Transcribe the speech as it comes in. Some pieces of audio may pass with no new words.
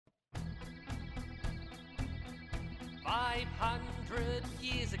500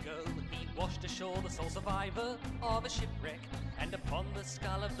 years ago, he washed ashore the sole survivor of a shipwreck. And upon the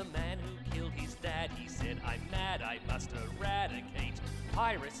skull of the man who killed his dad, he said, I'm mad, I must eradicate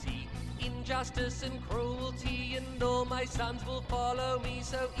piracy, injustice and cruelty, and all my sons will follow me,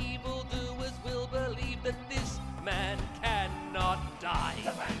 so evildoers will believe that this man cannot die.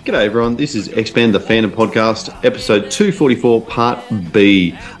 G'day everyone, this is Expand the Fandom Podcast, episode 244, part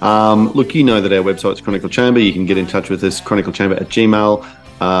B. Look, you know that our website's Chronicle Chamber. You can get in touch with us,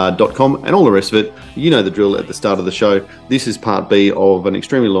 chroniclechamber@gmail.com, and all the rest of it. You know the drill at the start of the show. This is part B of an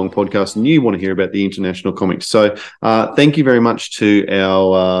extremely long podcast, and you want to hear about the international comics. So thank you very much to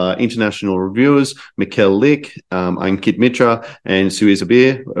our international reviewers, Mikkel Lick, Ankit Mitra, and Suiza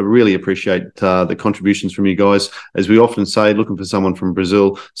Beer. I really appreciate the contributions from you guys. As we often say, looking for someone from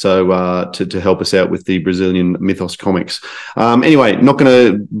Brazil, so to help us out with the Brazilian Mythos comics. Anyway, not going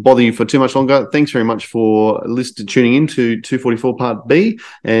to bother you for too much longer. Thanks very much for tuning in to 244 Part B,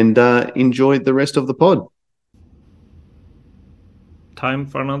 and enjoy the rest of the pod. Time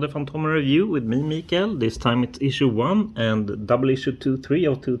for another Fantoma review with me, Mikael. This time it's issue 1 and double issue 2-3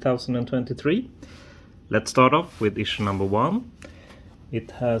 of 2023. Let's start off with issue number 1. It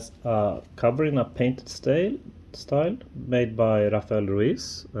has a cover in a painted style made by Rafael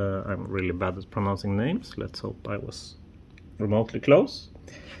Ruiz. I'm really bad at pronouncing names. Let's hope I was remotely close.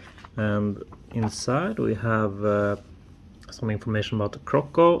 And inside we have some information about the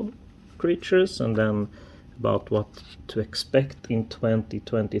Croco creatures, and then about what to expect in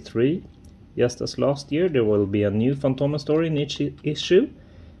 2023. Just as last year, there will be a new Fantoma story in each issue.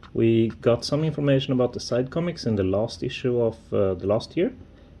 We got some information about the side comics in the last issue of the last year,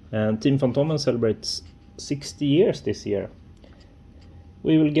 and Team Fantoma celebrates 60 years this year.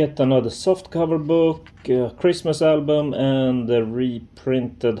 We will get another softcover book, a Christmas album, and the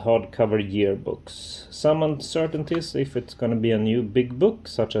reprinted hardcover yearbooks. Some uncertainties if it's going to be a new big book,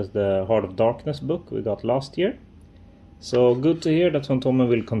 such as the Heart of Darkness book we got last year. So good to hear that Fantoma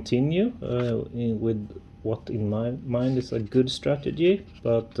will continue with what in my mind is a good strategy,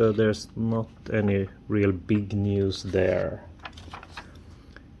 but there's not any real big news there.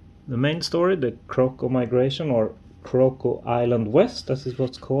 The main story, the Croco Migration, or Croco Island West, as is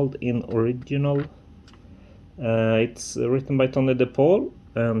what's called in original. It's written by Tony DePaul,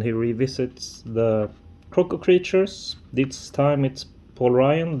 and he revisits the Croco creatures. This time it's Paul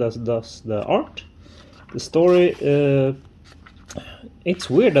Ryan that does the art. The story, it's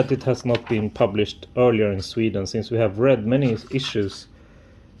weird that it has not been published earlier in Sweden, since we have read many issues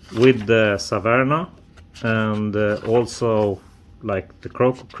with the Saverna, and also like the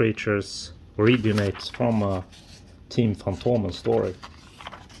Croco creatures originates from a Team Fantoma story.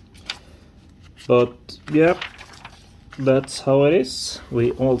 But yeah, that's how it is.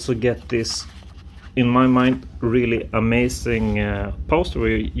 We also get this, in my mind, really amazing poster.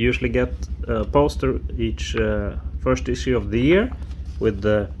 We usually get a poster each first issue of the year with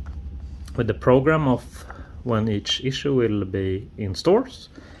the program of when each issue will be in stores.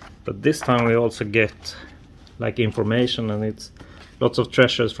 But this time we also get like information, and it's lots of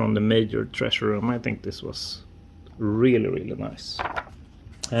treasures from the major treasure room. I think this was really, really nice.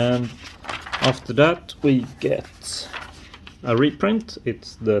 And after that we get a reprint.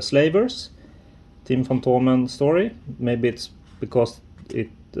 It's the Slavers Team Fantoma story. Maybe it's because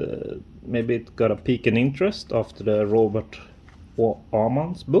it got a peak in interest after the Robert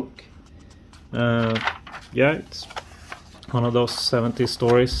Armand's book. Yeah, it's one of those 70s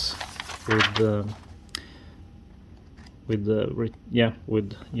stories with Janne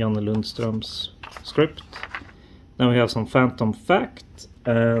Lundström's script. Then we have some Phantom Fact,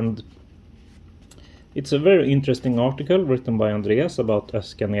 and it's a very interesting article written by Andreas about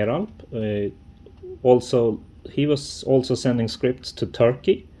Özkan Eralp. He was also sending scripts to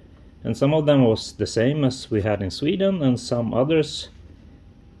Turkey, and some of them was the same as we had in Sweden, and some others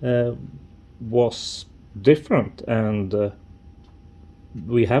was different, and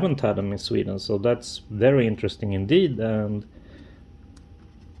we haven't had them in Sweden, so that's very interesting indeed. And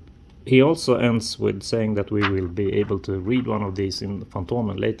he also ends with saying that we will be able to read one of these in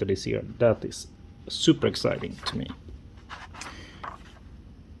Fantoma later this year. That is super exciting to me.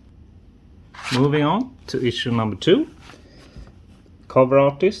 Moving on to issue number 2. Cover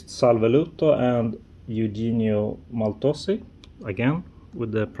artists Salve Luto and Eugenio Maltosi. Again,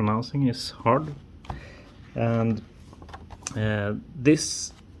 with the pronouncing is hard. And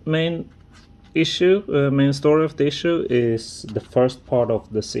this main story of the issue is the first part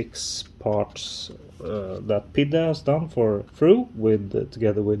of the 6 parts that Pidde has done for Fru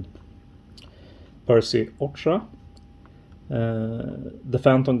together with Percy Otra. The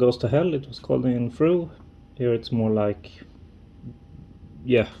Phantom Goes to Hell, it was called in Fru. Here it's more like,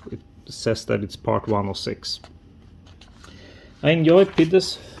 yeah, it says that it's part 1 of 6. I enjoy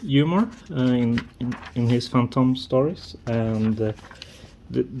Pidde's humor in his Phantom stories, and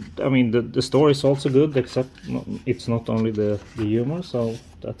the story is also good, except it's not only the humor, so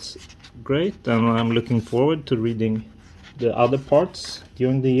that's great. And I'm looking forward to reading the other parts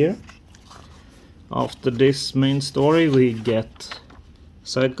during the year. After this main story, we get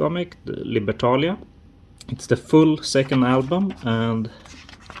side comic, the Libertalia. It's the full second album, and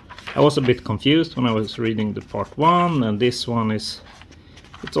I was a bit confused when I was reading the part 1, and this one it's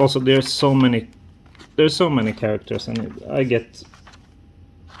also, there's so many characters, and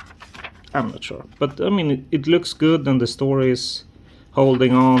I'm not sure, but I mean it looks good, and the story is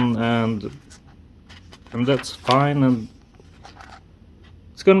holding on, and that's fine, and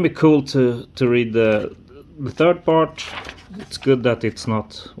it's gonna be cool to read the third part. It's good that it's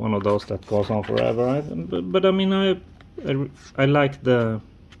not one of those that goes on forever, but I mean I like the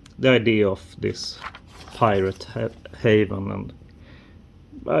idea of this pirate haven, and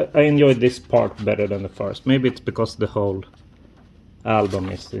I enjoyed this part better than the first. Maybe it's because the whole album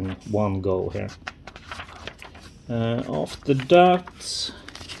is in one go here. After that,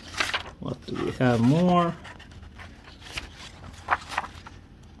 what do we have more?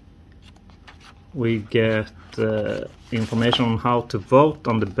 We get information on how to vote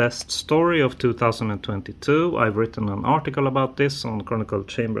on the best story of 2022. I've written an article about this on Chronicle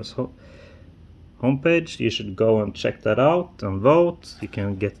Chambers homepage. You should go and check that out and vote. You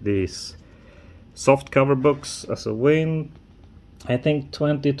can get these soft cover books as a win. I think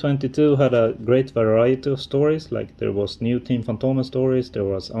 2022 had a great variety of stories. Like there was new Team Fantomen stories, there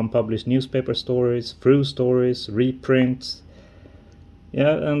was unpublished newspaper stories, through stories, reprints.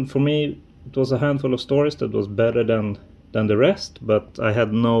 Yeah, and for me it was a handful of stories that was better than the rest, but I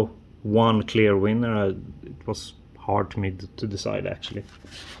had no one clear winner. It was hard to me to decide, actually.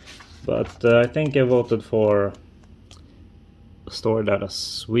 But I think I voted for a story that a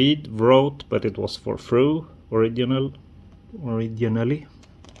Swede wrote, but it was for Through originally.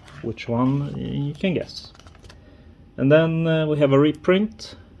 Which one? You can guess. And then we have a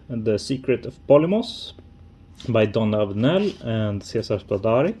reprint, The Secret of Polymos by Donna Avnell and Cesar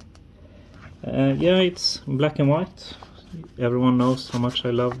Spadari. Yeah, it's black and white. Everyone knows how much I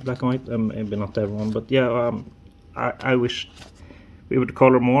love black and white. Maybe not everyone, but yeah, I wish we would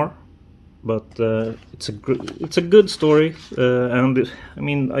color more. But it's a good story, and I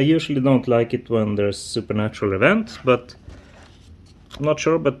mean I usually don't like it when there's supernatural events, but I'm not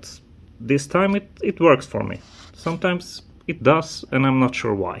sure. But this time it works for me. Sometimes it does, and I'm not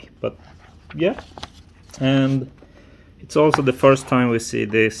sure why. But yeah, and it's also the first time we see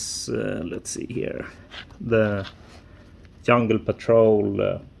this, let's see here, the Jungle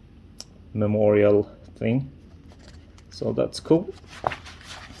Patrol memorial thing. So that's cool.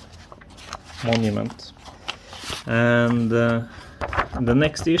 Monument. And in the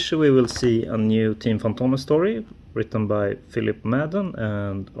next issue we will see a new Team Fantomen story written by Philip Madden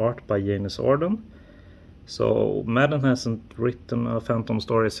and art by Janus Orden. So Madden hasn't written a Phantom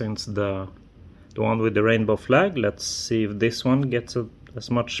story since the one with the rainbow flag. Let's see if this one gets as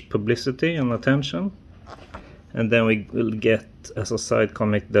much publicity and attention. And then we will get, as a side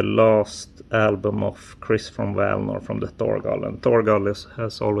comic, the last album of Chris from Valnor from the Torgal. And Torgal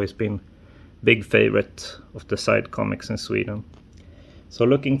has always been big favorite of the side comics in Sweden. So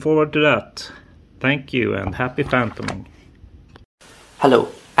looking forward to that. Thank you and happy Phantoming. Hello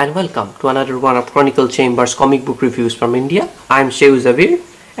and welcome to another one of Chronicle Chambers comic book reviews from India. I'm Sheu Zavir.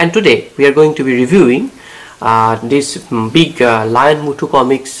 And today we are going to be reviewing this big Lion Muthu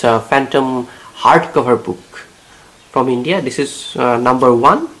Comics Phantom hardcover book from India. This is number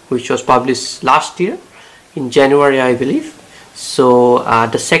 1, which was published last year in January, I believe. So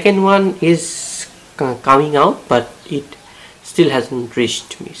the second one is coming out, but it still hasn't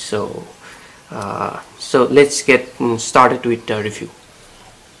reached me. So let's get started with the review.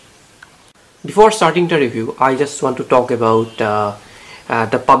 Before starting the review, I just want to talk about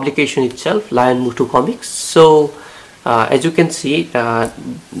the publication itself, Lion Muthu Comics. So as you can see,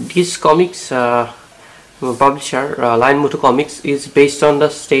 this comics publisher, Lion Muthu Comics, is based on the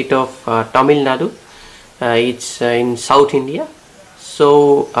state of Tamil Nadu. It's in South India.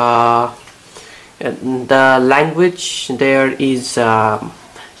 So the language there is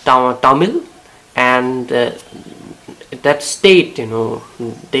Tamil, and that state,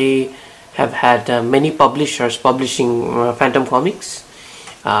 they have had many publishers publishing Phantom comics.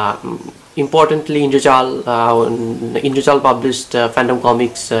 Importantly, Indrojal published Phantom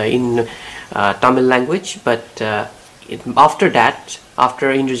comics in Tamil language, but after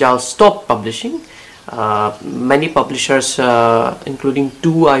Indrojal stopped publishing, Many publishers, including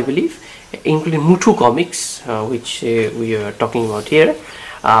two, I believe, including Muthu Comics, which we are talking about here,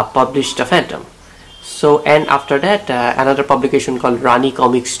 published a Phantom. So, and after that, another publication called Rani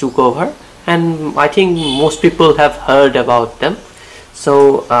Comics took over, and I think most people have heard about them.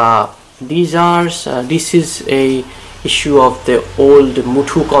 So this is a issue of the old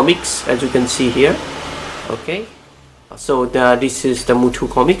Muthu Comics, as you can see here. Okay, so this is the Muthu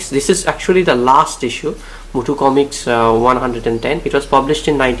Comics. This is actually the last issue, Muthu Comics 110. It was published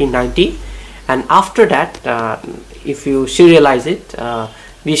in 1990, and after that, if you serialize it,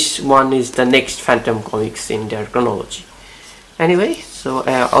 this one is the next Phantom Comics in their chronology. Anyway, so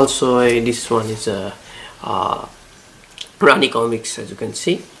also this one is a Rani Comics, as you can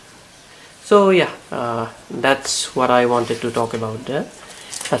see. So yeah, that's what I wanted to talk about there.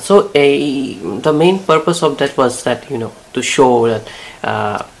 So the main purpose of that was that, to show that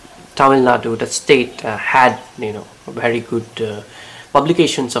Tamil Nadu, the state, had very good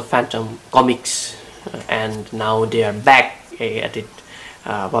publications of Phantom Comics, and now they are back at it,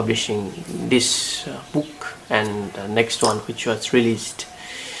 publishing this book and the next one, which was released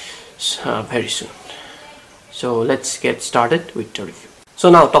very soon. So let's get started with the review. So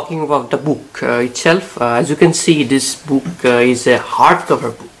now, talking about the book itself, as you can see, this book is a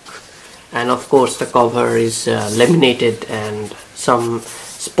hardcover book, and of course the cover is laminated and some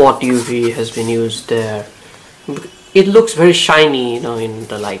spot UV has been used there. It looks very shiny, in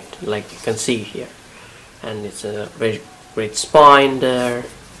the light, like you can see here, and it's a very great spine there,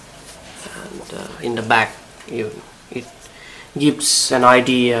 and in the back it gives an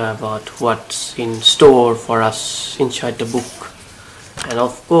idea about what's in store for us inside the book. And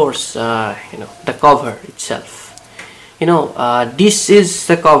of course, the cover itself. This is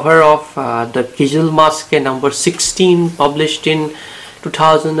the cover of the Kizil Maske number 16, published in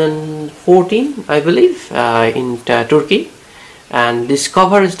 2014, I believe, in Turkey. And this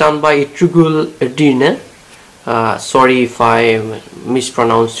cover is done by Itrugul Erdine. Sorry if I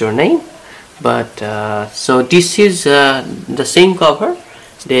mispronounced your name, but so this is the same cover.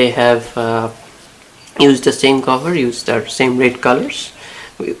 They have used the same cover, used the same red colors,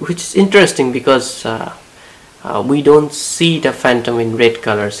 which is interesting because we don't see the Phantom in red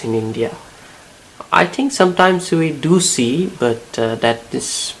colors in India. I think sometimes we do see, but that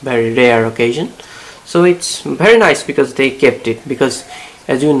is very rare occasion. So it's very nice because they kept it, because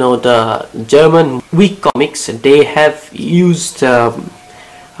as you know, the German Week Comics, they have used the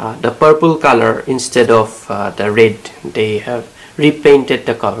purple color instead of the red. They have repainted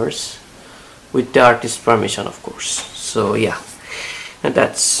the covers with the artist's permission, of course. So yeah, and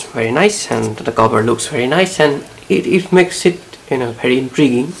that's very nice, and the cover looks very nice, and it makes it very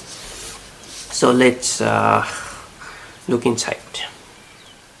intriguing. So let's look inside.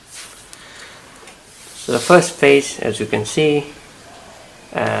 So the first page, as you can see,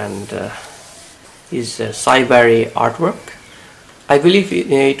 and is Cyberry artwork. I believe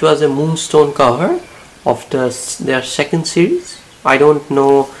it was a Moonstone cover of their second series. I don't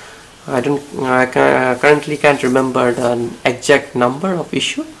know. I currently can't remember the exact number of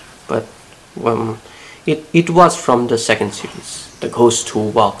issue, but it was from the second series, the Ghost Who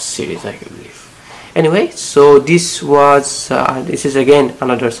Walks series, I believe. Anyway, so this is again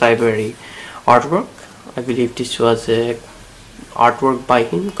another Cyberry artwork. I believe this was a artwork by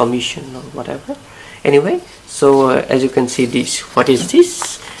him, commission or whatever. Anyway, so as you can see, what is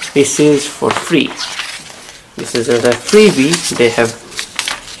this? This is for free. This is a freebie. They have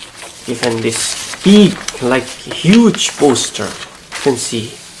given this big, like huge poster. You can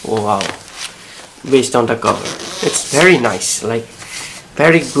see, oh wow, based on the cover. It's very nice, like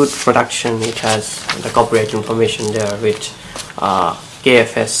very good production. It has the copyright information there with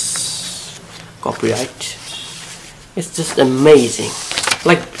KFS copyright. It's just amazing,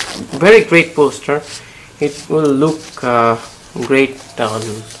 like very great poster. It will look great on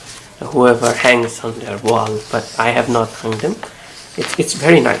whoever hangs on their wall, but I have not hung them. It's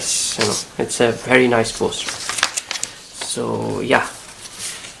very nice, it's a very nice poster. So yeah,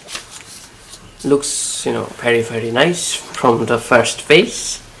 looks very, very nice from the first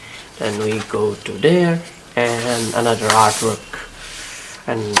page. Then we go to there, and another artwork,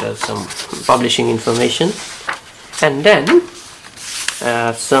 and some publishing information, and then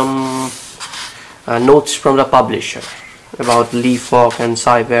some notes from the publisher about Lee Falk and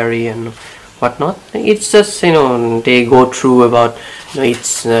Cyberry and whatnot. It's just they go through about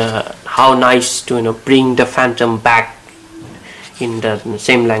it's how nice to bring the Phantom back in the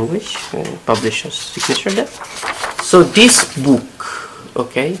same language, publisher's signature there. So this book,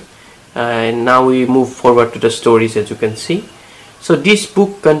 okay, and now we move forward to the stories, as you can see. So this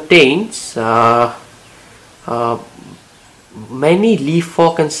book contains many Lee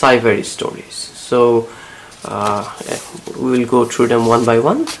Falk and Cy Berry stories. So we will go through them one by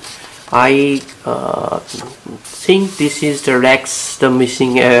one. I think this is the Rex the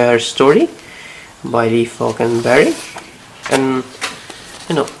Missing Heir story by Lee Falk and Berry, and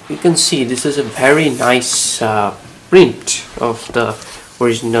you can see this is a very nice print of the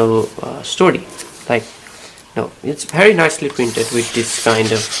original story. Like, it's very nicely printed with this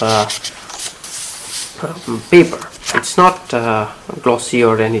kind of paper. It's not glossy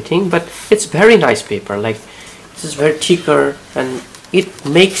or anything, but it's very nice paper. Like, this is very thicker, and it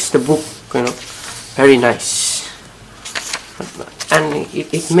makes the book very nice, and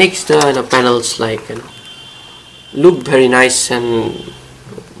it makes the panels like look very nice. And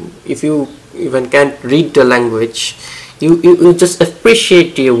if you even can't read the language, you just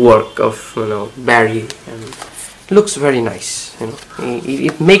appreciate the work of Berry, and it looks very nice.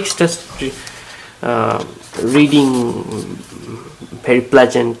 It makes the reading very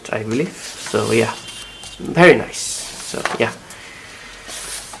pleasant, I believe. So yeah, very nice. So yeah,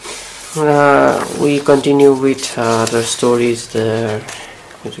 we continue with the stories there.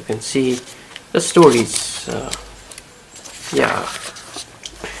 As you can see, the stories. Yeah,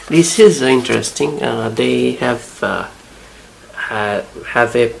 this is interesting. They have a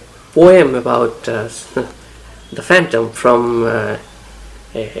poem about the Phantom from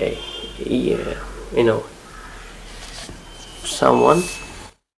someone.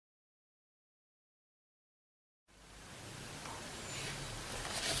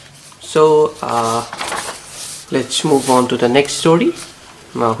 So let's move on to the next story,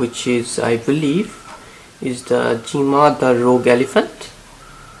 which is, I believe, is the Jima the Rogue Elephant,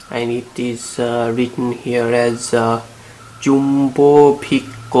 and it is written here as Jumbo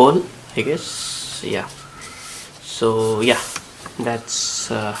Bhikol, I guess. Yeah. So yeah, that's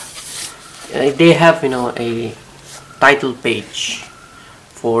they have a title page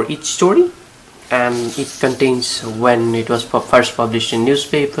for each story, and it contains when it was first published in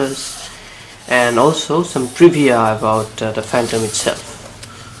newspapers, and also some trivia about the Phantom itself,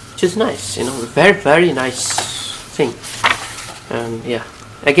 which is nice. Very, very nice thing. And yeah,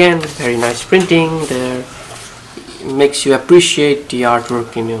 again, very nice printing there. It makes you appreciate the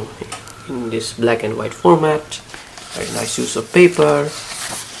artwork in this black and white format. Very nice use of paper.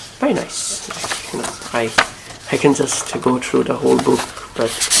 Very nice. I can just go through the whole book,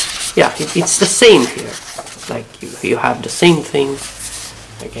 but yeah, it's the same here. Like you have the same thing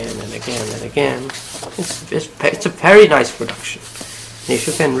again and again and again. It's a very nice production. If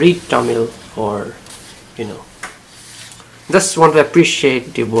you can read Tamil, or just want to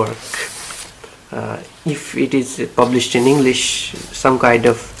appreciate the work, if it is published in English, this kind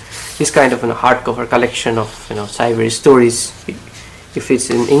of a hardcover collection of Cy Berry stories, if it's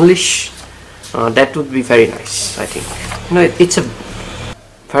in English, that would be very nice. I think it's a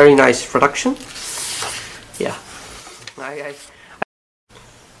very nice production.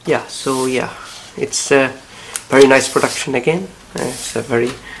 Yeah, so yeah, it's a very nice production again. It's a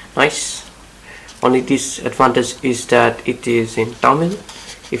very nice. Only disadvantage is that it is in Tamil.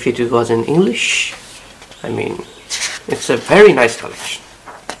 If it was in English, it's a very nice collection.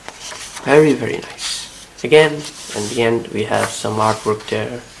 Very, very nice. Again, in the end, we have some artwork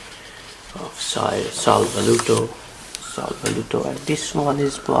there of Sal Valuto, and this one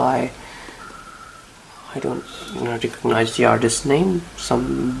is by, I don't recognize the artist's name.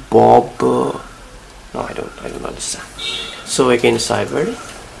 Some Bob. No, I don't understand. So again, Cy Berry.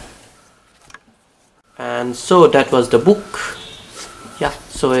 And so that was the book. Yeah,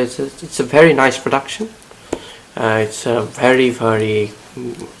 so it's a very nice production. It's a very, very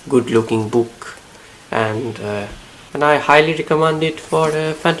good looking book, and I highly recommend it for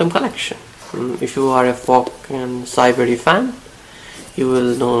the Phantom collection. If you are a Falk and Cy Berry fan, you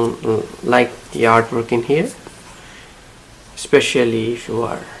will like the artwork in here, especially if you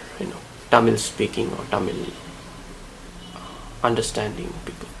are Tamil speaking or Tamil understanding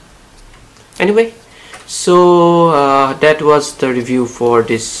people. Anyway, so that was the review for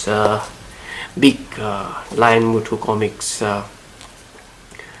this big Lion Muthu Comics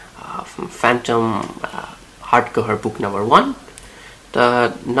Phantom hardcover book number 1.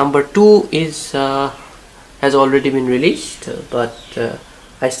 The number 2 is has already been released, but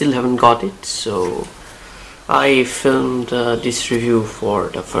I still haven't got it, so I filmed this review for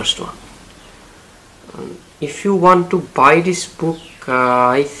the first one. If you want to buy this book,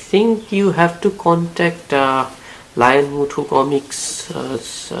 I think you have to contact Lion Muthu Comics.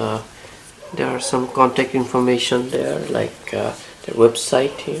 There are some contact information there, like their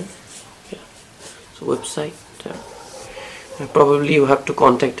website here. Yeah, so website. Probably you have to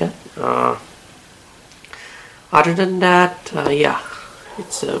contact that. Other than that, yeah,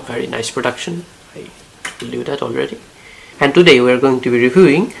 it's a very nice production. I will do that already. And today we are going to be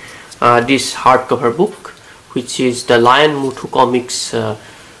reviewing this hardcover book, which is the Lion Muthu Comics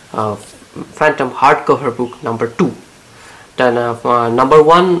Phantom hardcover book number 2. Then number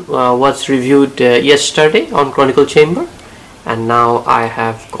 1 was reviewed yesterday on Chronicle Chamber, and now I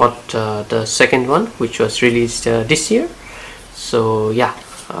have got the second one, which was released this year. So yeah,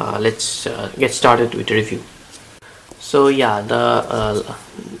 let's get started with the review. So yeah, the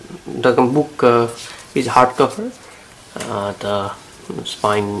book is hardcover. The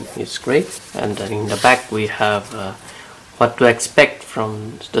spine is great, and then in the back we have what to expect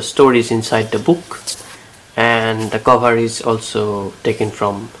from the stories inside the book, and the cover is also taken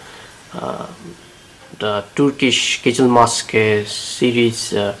from the Turkish Kizilmaske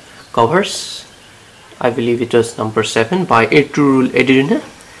series covers. I believe it was number 7 by Ertuğrul Edirne,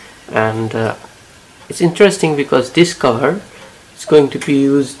 and it's interesting because this cover is going to be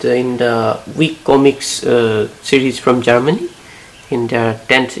used in the Week Comics series from Germany in their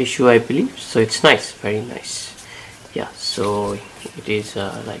 10th issue, I believe. So it's nice, very nice. Yeah, so it is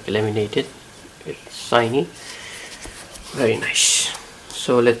like laminated, it's shiny, very nice.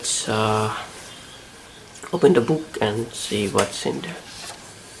 So let's open the book and see what's in there.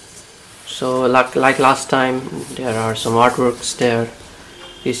 So like last time, there are some artworks there.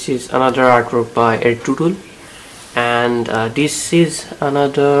 This is another artwork by Ertuğrul, and this is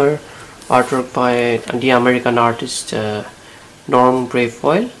another artwork by the American artist Norm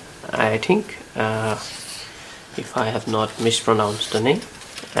Bravefoyle, I think, if I have not mispronounced the name.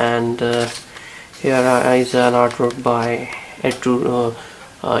 And here is an artwork by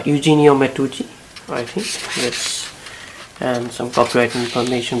Eugenio Metucci, I think. Yes, and some copyright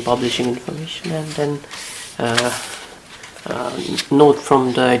information, publishing information, and then note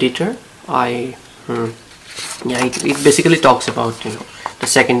from the editor. Yeah, it basically talks about the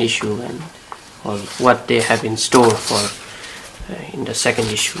second issue and or what they have in store for in the second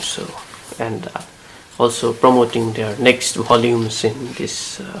issue. So, and also promoting their next volumes in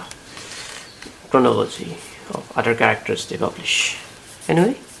this chronology of other characters they publish.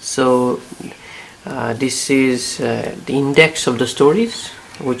 Anyway, so this is the index of the stories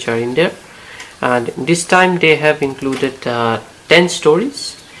which are in there, and this time they have included 10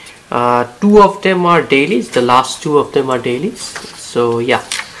 stories. 2 of them are dailies, the last 2 of them are dailies. So yeah,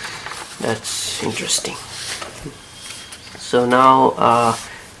 that's interesting. So now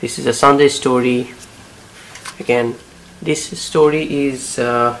this is a Sunday story. Again, this story is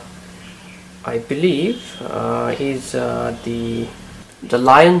I believe is the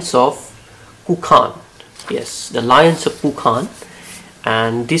Lions of Kukan. Yes, the Lions of Kukan.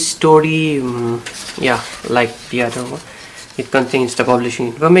 And this story, yeah, like the other one, it contains the publishing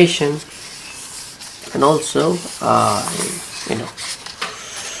information, and also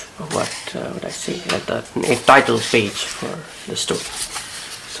what would I say, a title page for the story.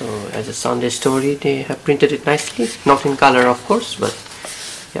 So as a Sunday story, they have printed it nicely, not in color of course, but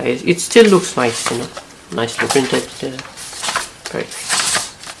yeah, it still looks nice, nicely printed, very nice.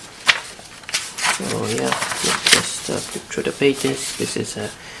 So yeah, let's just flip through the pages. This is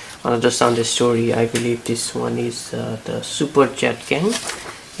another Sunday story. I believe this one is the Super Jet Gang.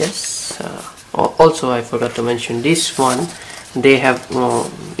 Yes. Also, I forgot to mention this one. They have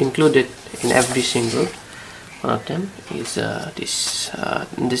included in every single one of them is this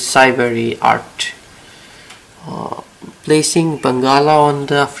Cybery art, placing Bengala on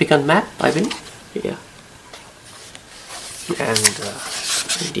the African map, I believe. Yeah. And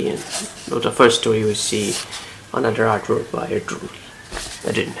the end, the first story we see another artwork by Ertuğrul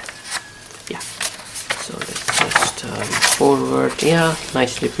Edirne. Yeah. So let's just move forward. Yeah,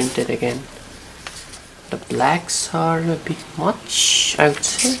 nicely printed again. The blacks are a bit much, I would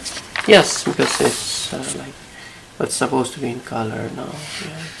say. Yes, because it's like it's supposed to be in color now.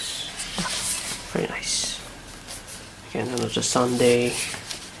 Yes, very nice. Again, another Sunday.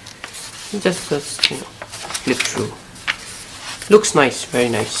 Just flip through. Looks nice, very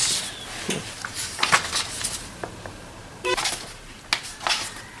nice.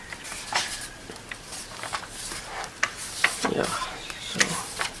 Yeah, so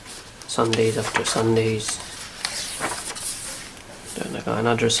Sundays after Sundays. Then I got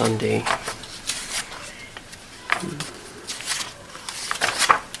another Sunday.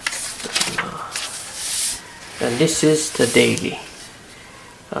 And this is the daily.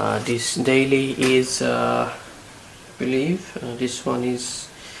 This daily is I believe this one is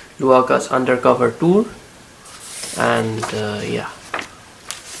Luaga's undercover tour, and yeah,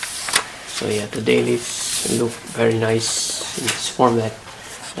 so yeah, the dailies look very nice in this format,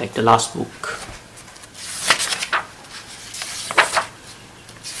 like the last book.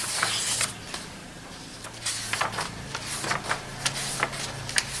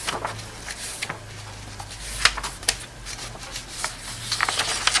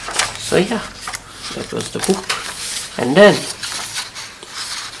 So yeah, that was the book. And then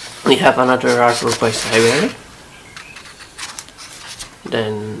we have another artwork by Cyberry.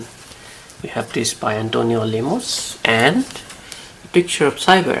 Then we have this by Antonio Lemos and a picture of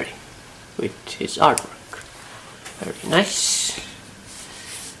Cyberry with his artwork. Very nice.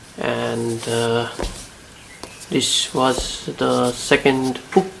 And this was the second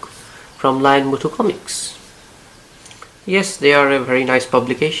book from Lion Mutu Comics. Yes, they are a very nice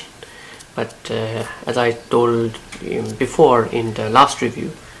publication, but as I told before in the last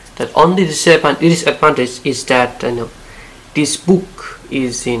review, that only disadvantage is that this book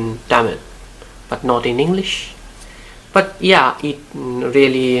is in Tamil but not in English. But yeah, it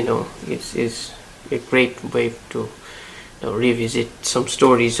really is a great way to revisit some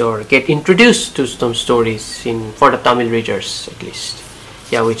stories or get introduced to some stories for the Tamil readers at least.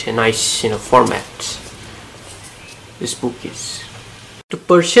 Yeah, with a nice format. This book is. To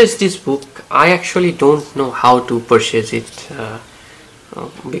purchase this book, I actually don't know how to purchase it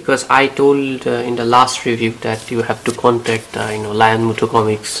because I told in the last review that you have to contact Lion Mutu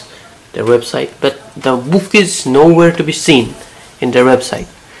Comics, their website, but the book is nowhere to be seen in their website.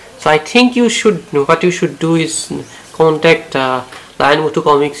 So I think what you should do is contact Lion Mutu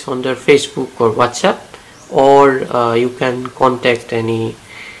Comics on their Facebook or WhatsApp, or you can contact any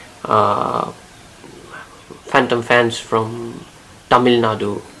Phantom fans from Tamil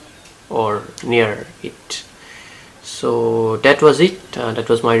Nadu or near it. So that was it. That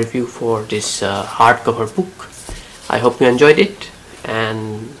was my review for this hardcover book. I hope you enjoyed it,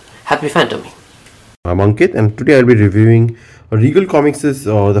 and happy Phantoming. I'm Ankit, and today I'll be reviewing Regal Comics'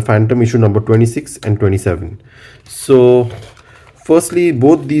 The Phantom issue number 26 and 27. So, firstly,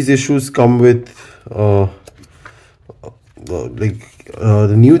 both these issues come with the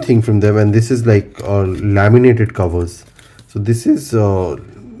new thing from them, and this is like laminated covers. So this is the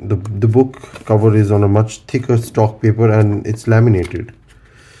book cover is on a much thicker stock paper, and it's laminated,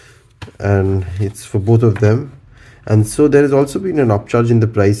 and it's for both of them. And so there has also been an upcharge in the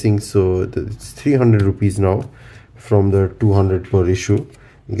pricing, so it's 300 rupees now from the 200 per issue,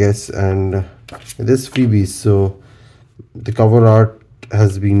 I guess. And there's freebies, so the cover art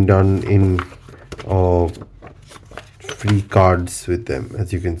has been done in free cards with them,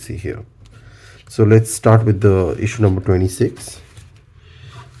 as you can see here. So let's start with the issue number 26.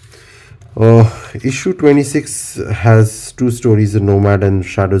 Issue 26 has two stories, The Nomad and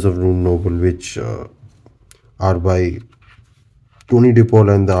Shadows of Rune Noble, which are by Tony DePaul,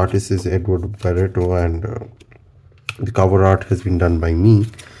 and the artist is Edward Barreto, and the cover art has been done by me.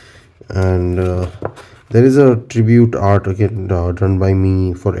 And there is a tribute art again done by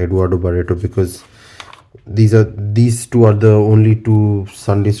me for Eduardo Barreto, because these two are the only two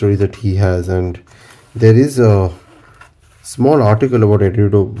Sunday stories that he has. And there is a small article about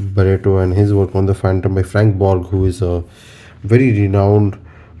Eduardo Barreto and his work on the Phantom by Frank Borg, who is a very renowned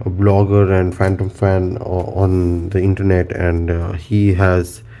blogger and Phantom fan on the internet, and he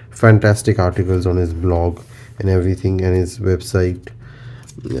has fantastic articles on his blog and everything, and his website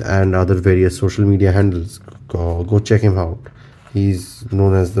and other various social media handles. Go check him out. He's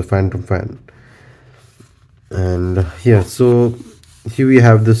known as the Phantom fan. And yeah, so here we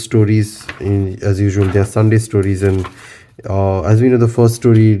have the stories. As usual, they are Sunday stories, and as we know, the first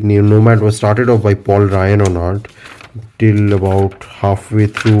story named Nomad was started off by Paul Ryan on art till about halfway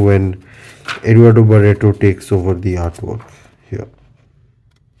through, when Eduardo Barreto takes over the artwork here.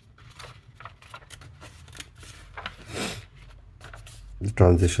 The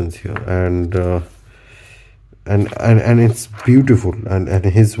transitions here, and it's beautiful, and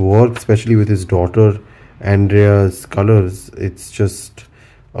his work, especially with his daughter Andrea's colors, it's just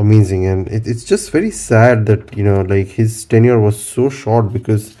amazing. And it's just very sad that like his tenure was so short,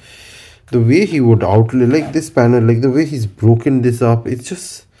 because the way he would outlay like this panel, like the way he's broken this up, it's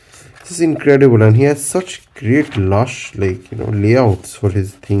just incredible. And he has such great lush layouts for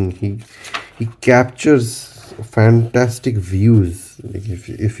his thing. He captures fantastic views. Like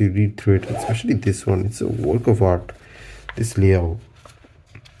if you read through it, especially this one, it's a work of art. This layout,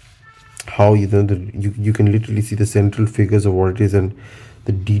 how you can literally see the central figures of what it is, and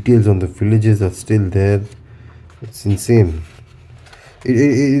the details on the villages are still there. It's insane.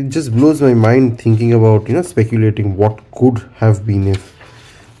 It just blows my mind thinking about speculating what could have been if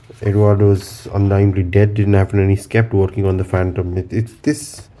Eduardo's untimely death didn't happen and he's kept working on the Phantom.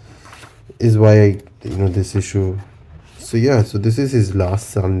 This is why this issue. So yeah, so this is his last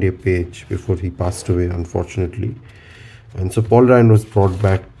Sunday page before he passed away, unfortunately. And so Paul Ryan was brought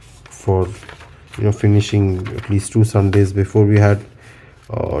back for finishing at least 2 Sundays before we had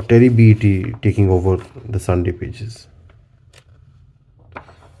Terry Beatty taking over the Sunday pages.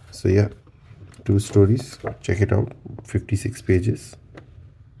 So yeah, 2 stories, check it out, 56 pages.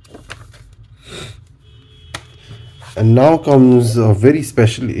 And now comes a very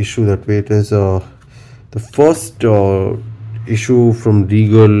special issue that way. It is the first issue from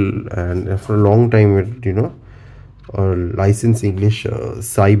Regal, and for a long time it licensed English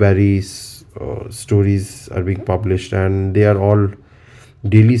Cy Barry's stories are being published, and they are all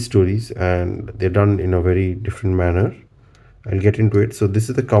daily stories and they're done in a very different manner. I'll get into it. So this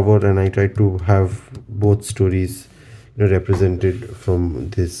is the cover, and I try to have both stories represented from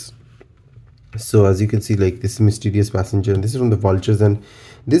this. So as you can see, like, this mysterious passenger, and this is from the Vultures, and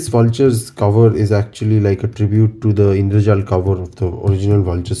this Vultures cover is actually like a tribute to the Indrajal cover of the original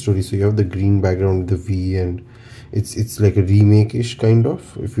Vulture story. So you have the green background, the V, and it's like a remake-ish kind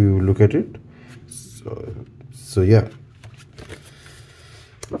of, if you look at it. So yeah.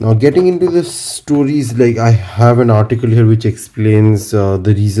 Now getting into the stories, like, I have an article here which explains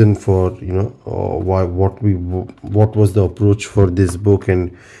the reason for what was the approach for this book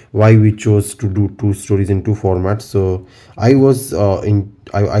and why we chose to do 2 stories in 2 formats. So I was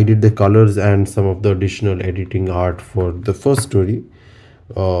I did the colors and some of the additional editing art for the first story,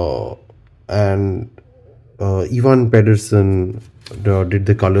 and Ivan Pedersen did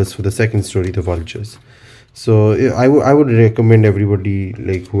the colors for the second story, The Vultures. So I would recommend everybody,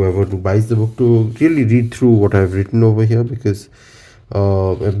 like whoever who buys the book, to really read through what I've written over here, because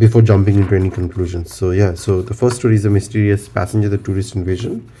before jumping into any conclusions. So yeah, so the first story is The Mysterious Passenger, the Tourist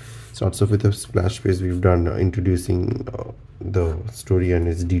Invasion. Starts off with a splash page we've done introducing the story and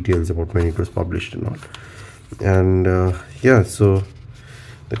its details about when it was published and all. And yeah, so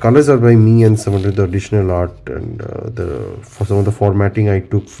the colors are by me and some of the additional art, and for some of the formatting I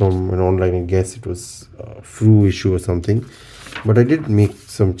took from an online, I guess it was Fru issue or something, but I did make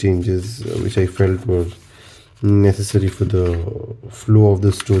some changes which I felt were necessary for the flow of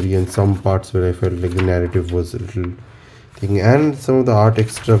the story, and some parts where I felt like the narrative was a little thing, and some of the art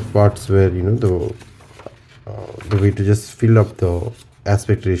extra parts where the way to just fill up the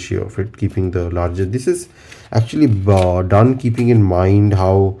aspect ratio of it, keeping the larger. This is actually done keeping in mind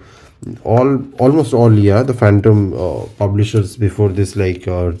how almost all the Phantom publishers before this, like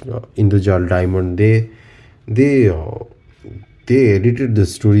Indrajal, Diamond, they edited the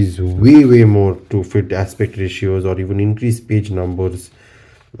stories way more to fit aspect ratios or even increase page numbers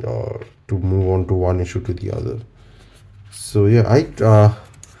to move on to one issue to the other. So yeah, I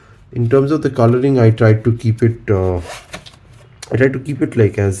in terms of the coloring, I tried to keep it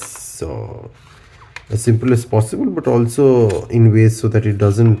like as simple as possible, but also in ways so that it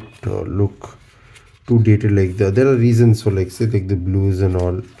doesn't look too dated. Like there are reasons for, like, say, like the blues and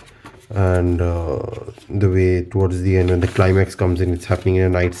all, and the way towards the end when the climax comes in, it's happening in a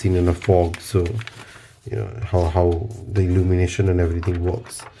night scene in a fog, so how the illumination and everything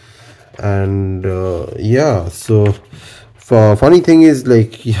works. And yeah, so funny thing is,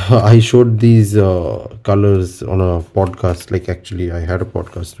 like, I showed these colors on a podcast. Like, actually I had a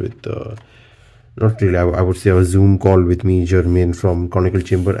podcast with not really, I would say a Zoom call with me, Jermaine from Chronicle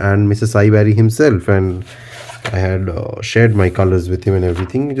Chamber, and Mr. Cy Barry himself, and I had shared my colors with him and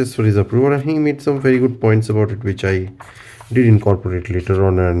everything just for his approval, and he made some very good points about it which I did incorporate later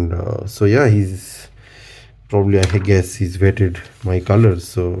on. And so yeah, he's probably, I guess, he's vetted my colors,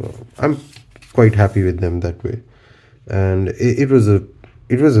 so I'm quite happy with them that way. And it was a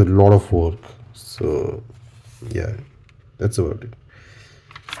lot of work, so yeah, that's about it.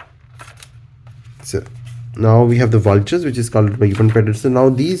 So now we have The Vultures, which is colored by Ivan Pedersen. Now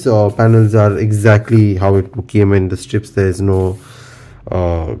these panels are exactly how it came in the strips. There is no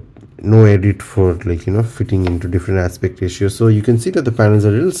edit for, like, fitting into different aspect ratios. So you can see that the panels are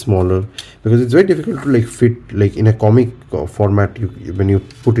a little smaller, because it's very difficult to, like, fit, like, in a comic format. When you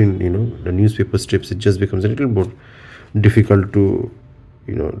put in the newspaper strips, it just becomes a little more difficult to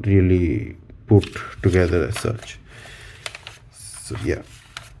really put together as such. So yeah,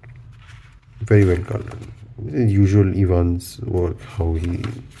 very well colored. Usual Ivan's work, how he,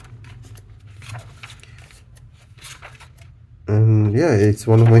 and yeah, it's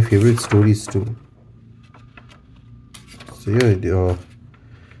one of my favorite stories too. So yeah,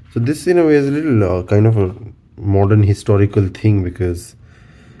 so this in a way is a little kind of a modern historical thing, because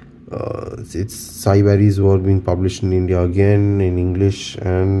it's Cy Barry's work being published in India again in English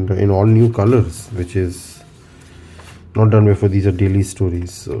and in all new colors, which is not done before. These are daily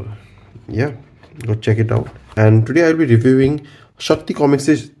stories, so yeah, go check it out. And today I'll be reviewing Shakti Comics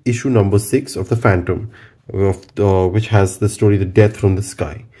issue number 6 of the Phantom, which has the story The Death from the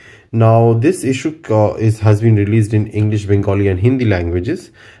Sky. Now this issue has been released in English, Bengali and Hindi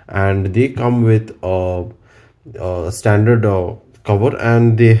languages, and they come with a standard cover,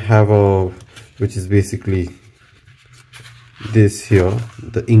 and they have a, which is basically this here,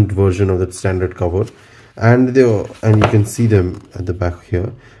 the inked version of that standard cover, and you can see them at the back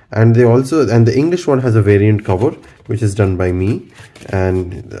here. And the English one has a variant cover which is done by me,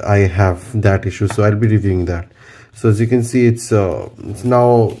 and I have that issue, so I'll be reviewing that. So as you can see, it's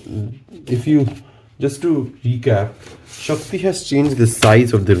now, if you just to recap, Shakti has changed the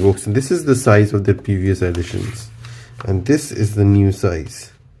size of their books, and this is the size of their previous editions, and this is the new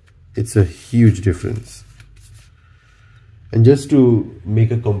size. It's a huge difference. And just to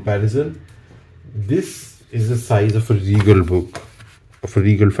make a comparison, this is the size of a Regal book, of a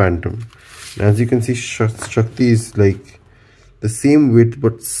Regal Phantom. And as you can see, Shakti is like the same width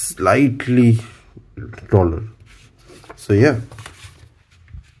but slightly taller. So yeah.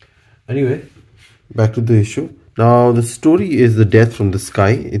 Anyway, back to the issue. Now the story is The Death from the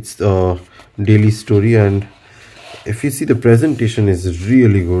Sky. It's a daily story, and if you see, the presentation is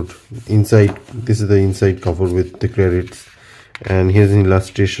really good. Inside, this is the inside cover with the credits, and here's an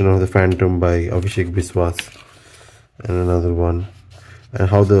illustration of the Phantom by Abhishek Biswas, and another one, and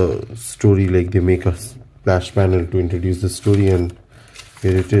how the story, like they make a splash panel to introduce the story, and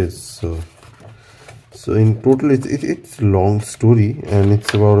here it is. So in total, it's a long story, and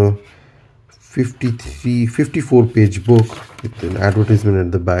it's about a 54 page book with an advertisement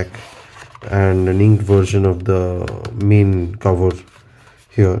at the back and an inked version of the main cover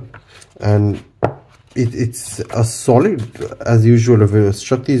here. And it's a solid, as usual.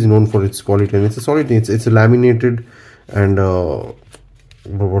 Shakti is known for its quality, and it's a solid. It's a laminated and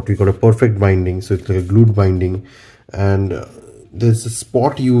what we call a perfect binding, so it's like a glued binding. And there's a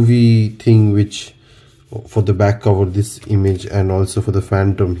spot UV thing which for the back cover, this image, and also for the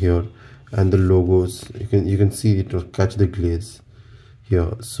Phantom here and the logos. You can see it will catch the glaze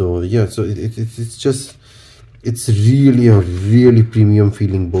here. So yeah, so it's really a really premium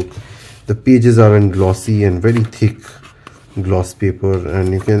feeling book. The pages are in glossy and very thick gloss paper,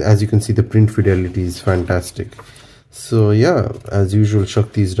 and as you can see, the print fidelity is fantastic. So yeah, as usual,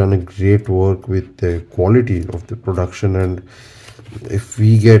 Shakti's done a great work with the quality of the production, and if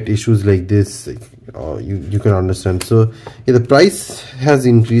we get issues like this, you can understand. So yeah, the price has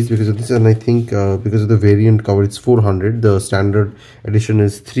increased because of this, and I think because of the variant cover, it's 400. The standard edition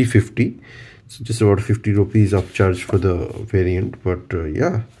is 350, so just about 50 rupees upcharge for the variant. But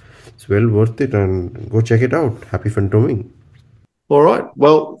yeah, it's well worth it, and go check it out. Happy Phantoming. All right.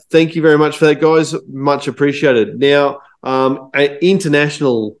 Well, thank you very much for that, guys. Much appreciated. Now,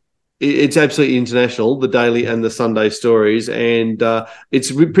 international. It's absolutely international, the daily and the Sunday stories, and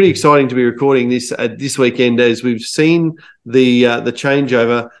it's pretty exciting to be recording this this weekend as we've seen the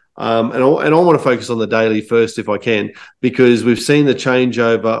changeover. And I want to focus on the daily first, if I can, because we've seen the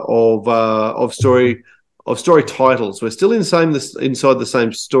changeover of story titles. We're still inside the same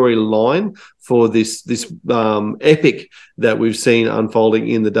storyline for this epic that we've seen unfolding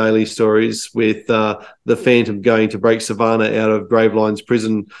in the daily stories, with the Phantom going to break Sivana out of Graveline's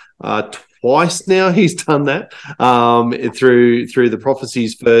prison twice now. He's done that through the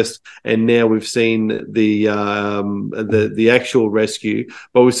prophecies first, and now we've seen the actual rescue.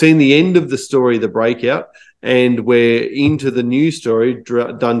 But we've seen the end of the story, the breakout, and we're into the new story,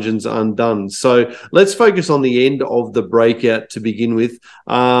 Dungeons Undone. So let's focus on the end of the breakout to begin with.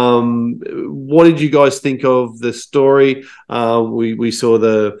 What did you guys think of the story? We saw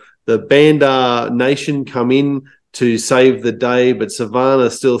the Banda Nation come in to save the day, but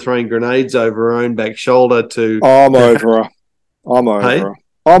Sivana still throwing grenades over her own back shoulder to... I'm over her. I'm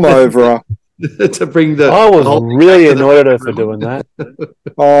over her. To bring the... I was really annoyed at her for doing that.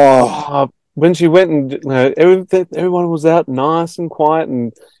 When she went and everyone was out nice and quiet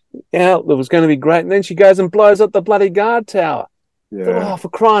and out, it was going to be great. And then she goes and blows up the bloody guard tower. Yeah. For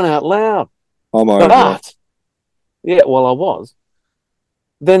crying out loud. I'm over But, yeah, well, I was.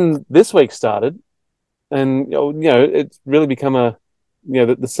 Then this week started, and it's really become the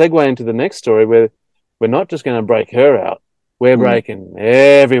segue into the next story, where we're not just going to break her out, we're breaking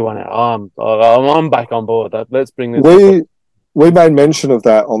everyone out. I'm back on board. Let's bring this. We made mention of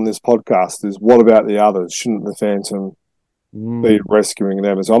that on this podcast. Is what about the others? Shouldn't the Phantom be rescuing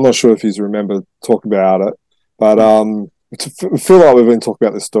them? So I'm not sure if you remember talking about it, but I feel like we've been talking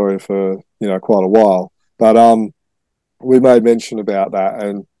about this story for quite a while. But we made mention about that,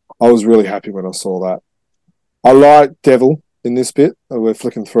 and I was really happy when I saw that. I like Devil in this bit. We're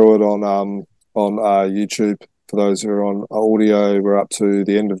flicking through it on YouTube. For those who are on audio, we're up to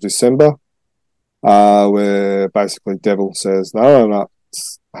the end of December, where basically Devil says, no,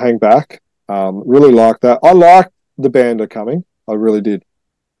 hang back. Really like that. I like the Banda coming. I really did.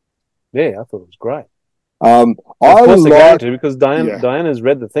 Yeah, I thought it was great. I Of course they're going like, to, because Yeah. Diana's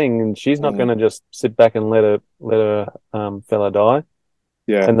read the thing, and she's not Mm. going to just sit back and let her fella die,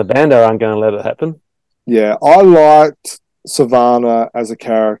 yeah, and the Bando aren't going to let it happen. yeah. I liked Savannah as a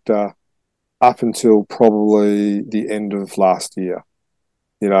character up until probably the end of last year.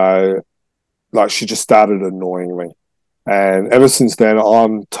 You know, like she just started annoying me. And ever since then,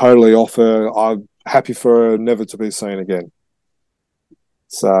 I'm totally off her. I'm happy for her never to be seen again.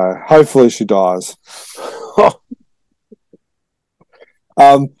 So hopefully she dies.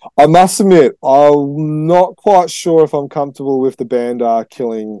 I must admit, I'm not quite sure if I'm comfortable with the Bandar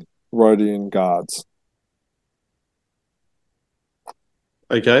killing Rhodian guards.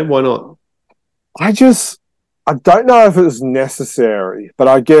 Okay, why not? I don't know if it was necessary, but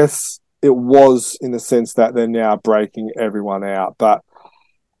I guess it was in the sense that they're now breaking everyone out. But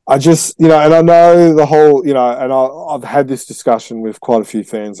I just, and I know the whole, and I've had this discussion with quite a few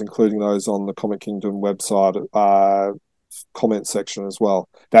fans, including those on the Comic Kingdom website comment section as well,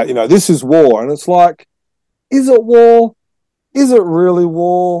 that, this is war. And it's like, is it war? Is it really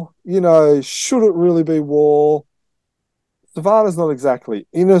war? Should it really be war? Savannah's not exactly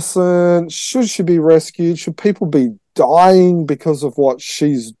innocent. Should she be rescued? Should people be dying because of what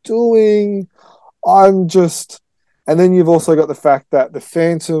she's doing? And then you've also got the fact that the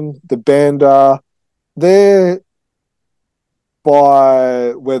Phantom, the Bandar, they're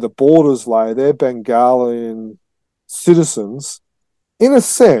by where the borders lay, they're Bengalian citizens. In a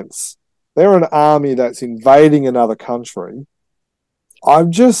sense, they're an army that's invading another country.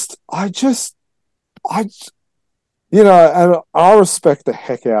 And I respect the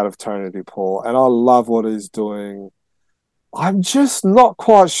heck out of Tony DePaul, and I love what he's doing. I'm just not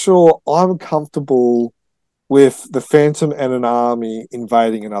quite sure I'm comfortable with the Phantom and an army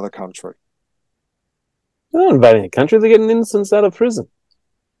invading another country. They're not invading a country; they're getting innocents out of prison.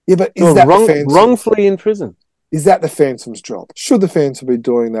 Yeah, but They're wrongfully in prison? Is that the Phantom's job? Should the Phantom be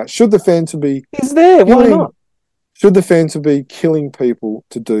doing that? Should the Phantom be? He's there. Why not? Should the Phantom be killing people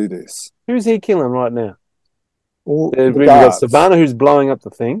to do this? Who's he killing right now? Well, We've got Savannah, who's blowing up the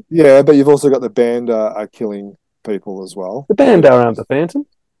thing. Yeah, but you've also got the Bandar are killing people as well. The Bandar aren't the Phantom.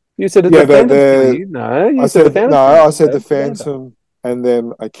 You said the Phantom killing you. No, I said the Phantom and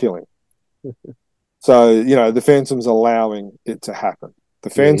them are killing. So, the Phantom's allowing it to happen.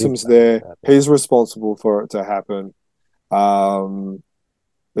 The Phantom's there. He's responsible for it to happen.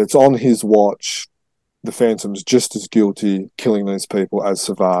 It's on his watch. The Phantom's just as guilty killing these people as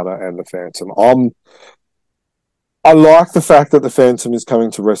Savannah and the Phantom. I like the fact that the Phantom is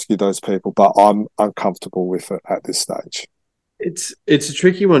coming to rescue those people, but I'm uncomfortable with it at this stage. It's a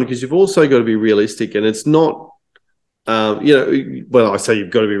tricky one because you've also got to be realistic, and it's not, I say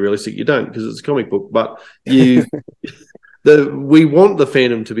you've got to be realistic. You don't, because it's a comic book, but we want the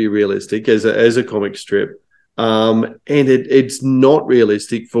Phantom to be realistic as a comic strip, and it's not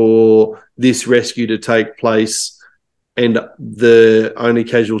realistic for this rescue to take place. And the only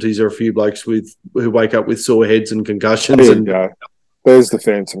casualties are a few blokes who wake up with sore heads and concussions. There you go. There's the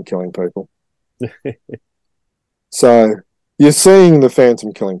Phantom killing people. So you're seeing the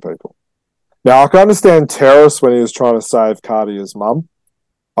Phantom killing people. Now, I can understand Terrace when he was trying to save Cartier's mum.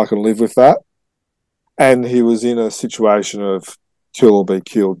 I can live with that. And he was in a situation of kill or be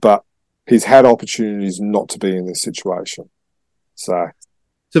killed, but he's had opportunities not to be in this situation. So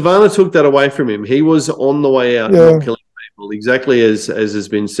Savannah took that away from him. He was on the way out, not killing people, exactly as has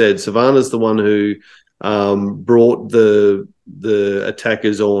been said. Savannah's the one who brought the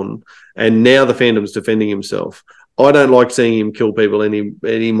attackers on, and now the Phantom's defending himself. I don't like seeing him kill people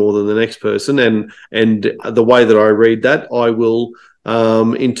any more than the next person, and the way that I read that, I will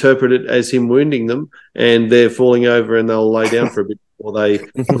interpret it as him wounding them, and they're falling over, and they'll lay down for a bit before they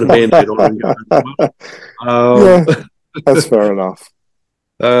put a band-aid on and go. That's fair enough.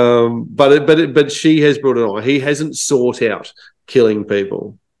 But she has brought it on. He hasn't sought out killing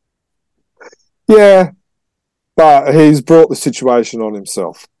people. Yeah, but he's brought the situation on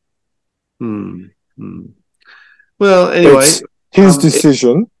himself. Well, anyway, it's his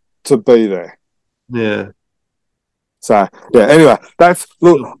decision to be there. Yeah. So anyway,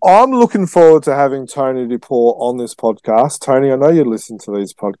 I'm looking forward to having Tony DePaul on this podcast. Tony, I know you listen to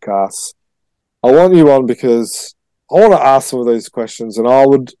these podcasts. I want you on because I want to ask some of these questions, and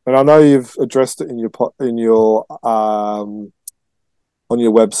I know you've addressed it in your on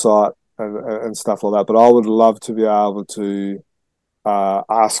your website and stuff like that. But I would love to be able to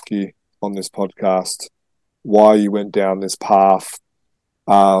ask you on this podcast why you went down this path.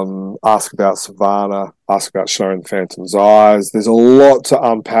 Ask about Savannah. Ask about showing the Phantom's eyes. There's a lot to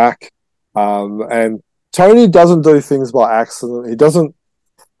unpack, and Tony doesn't do things by accident. He doesn't.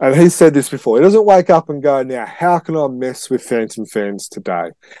 And he said this before. He doesn't wake up and go, now, how can I mess with Phantom fans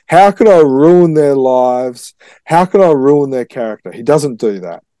today? How can I ruin their lives? How can I ruin their character? He doesn't do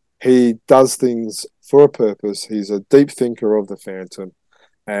that. He does things for a purpose. He's a deep thinker of the Phantom.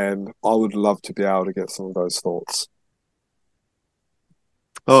 And I would love to be able to get some of those thoughts.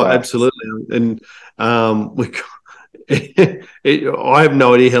 Oh, absolutely. And I have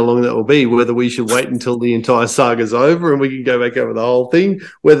no idea how long that will be, whether we should wait until the entire saga's over and we can go back over the whole thing,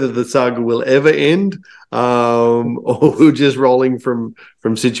 whether the saga will ever end, or we're just rolling from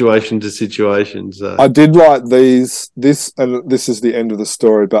situation to situation. So I did like this is the end of the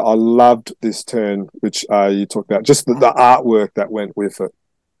story, but I loved this turn, which you talked about, just the artwork that went with it.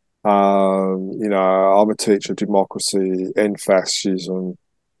 I'm a teacher, democracy, end fascism,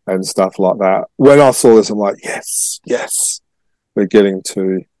 and stuff like that. When I saw this, I'm like, yes, we're getting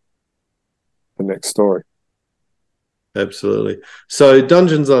to the next story. Absolutely. So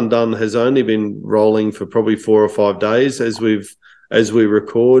Dungeons Undone has only been rolling for probably 4 or 5 days as we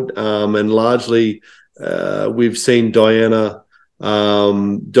record, and largely we've seen Diana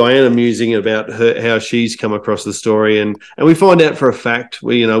musing about how she's come across the story, and we find out for a fact,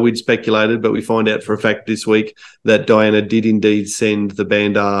 we'd speculated, but we find out for a fact this week that Diana did indeed send the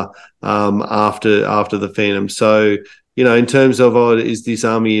Bandar after the Phantom. So, in terms of is this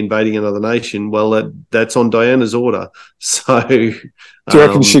army invading another nation? Well, that's on Diana's order. So, do you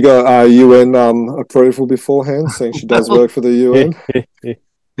reckon she got UN approval beforehand, saying she does work for the UN?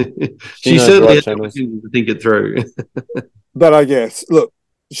 She certainly has to think it through. But I guess, look,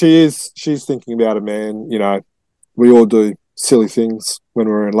 she's thinking about a man. We all do silly things when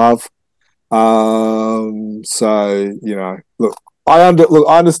we're in love. So look, I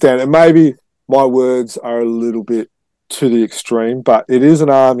understand, and maybe my words are a little bit to the extreme, but it is an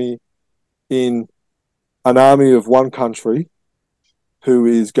army of one country who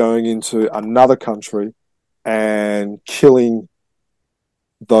is going into another country and killing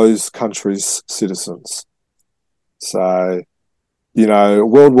those countries' citizens. So,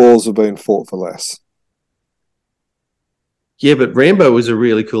 world wars have been fought for less. Yeah, but Rambo was a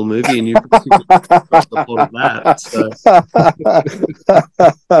really cool movie, and you the plot of that. So.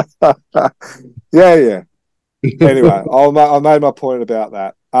 Yeah. Anyway, I made my point about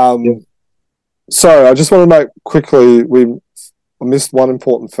that. So I just want to note quickly, I missed one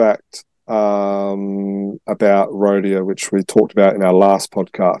important fact about Rhodia, which we talked about in our last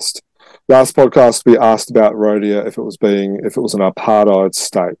podcast. Last podcast, we asked about Rhodia if it was an apartheid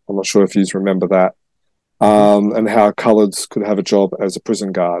state. I'm not sure if you remember that, and how coloureds could have a job as a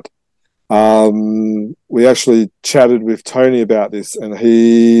prison guard. We actually chatted with Tony about this, and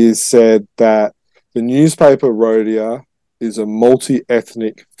he said that the newspaper Rhodia is a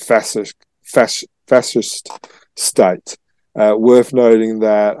multi-ethnic fascist state. Worth noting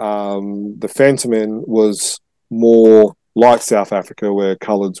that the Phantom Men was more like South Africa, where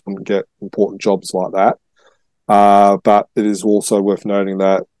coloureds wouldn't get important jobs like that. But it is also worth noting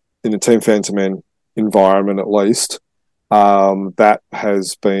that in the Team Phantom Men environment, at least, that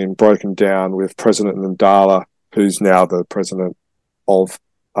has been broken down with President Ndala, who's now the president of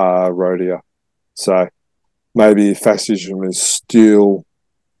Rhodia. So maybe fascism is still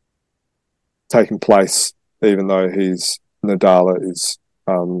taking place, even though Ndala is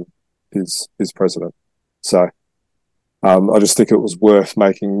president. So I just think it was worth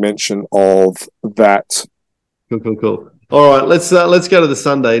making mention of that. Cool. All right, let's go to the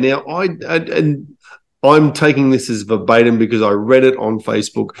Sunday now. I'm taking this as verbatim because I read it on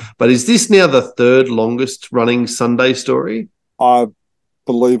Facebook. But is this now the third longest running Sunday story? I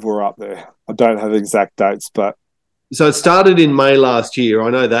believe we're up there. I don't have exact dates, but so it started in May last year. I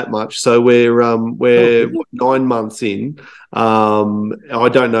know that much. So we're 9 months in. I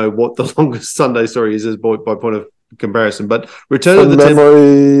don't know what the longest Sunday story is by point of comparison, but Return of the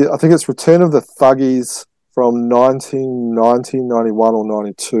memory. I think it's Return of the Thuggies from 1990, 91 or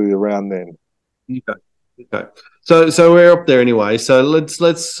 92, around then. Okay. So we're up there anyway. So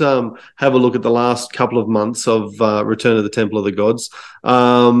let's have a look at the last couple of months of Return of the Temple of the Gods.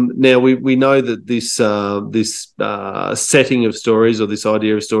 Now we know that this setting of stories, or this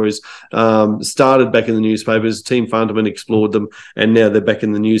idea of stories, started back in the newspapers. Team Phantom explored them, and now they're back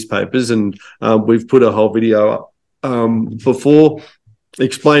in the newspapers. And we've put a whole video up before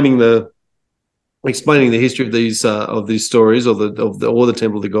explaining the history of these stories, or the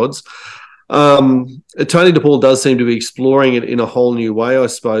Temple of the Gods. Tony DePaul does seem to be exploring it in a whole new way, I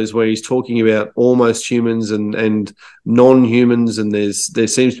suppose, where he's talking about almost humans and non-humans, and there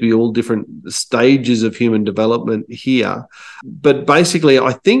seems to be all different stages of human development here. But basically,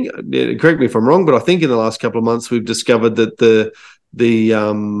 I think, correct me if I'm wrong, but I think in the last couple of months we've discovered that the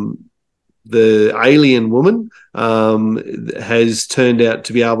alien woman has turned out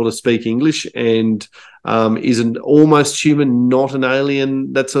to be able to speak English and is an almost human, not an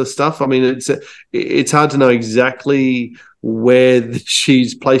alien, that sort of stuff. I mean, it's hard to know exactly where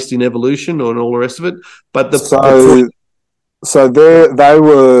she's placed in evolution and all the rest of it. But so they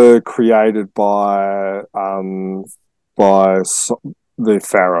were created by the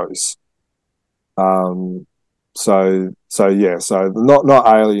pharaohs. So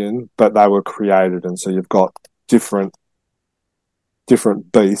not alien, but they were created, and so you've got different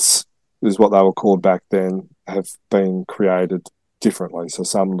beasts, is what they were called back then, have been created differently. So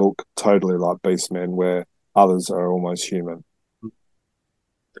some look totally like beastmen, where others are almost human.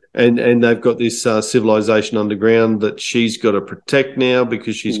 And they've got this civilization underground that she's got to protect now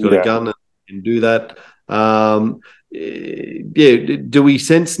because she's got a gun and can do that. Do we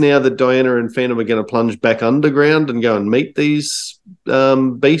sense now that Diana and Phantom are going to plunge back underground and go and meet these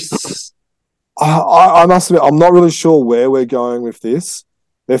beasts? I must admit, I'm not really sure where we're going with this.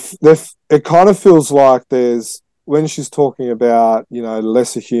 It kind of feels like there's, when she's talking about,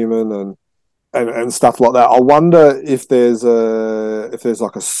 lesser human and stuff like that, I wonder if there's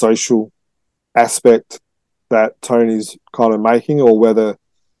like a social aspect that Tony's kind of making, or whether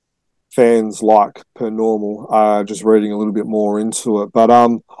fans like Per Normal are just reading a little bit more into it. But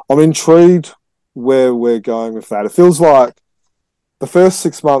I'm intrigued where we're going with that. It feels like the first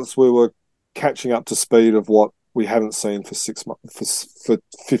 6 months we were catching up to speed of what we haven't seen for 6 months, for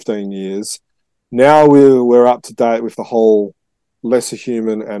 15 years. Now we're up to date with the whole lesser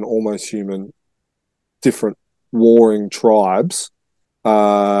human and almost human, different warring tribes.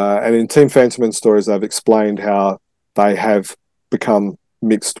 And in Team Phantom Men stories, they've explained how they have become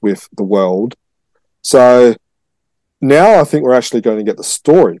mixed with the world. So now I think we're actually going to get the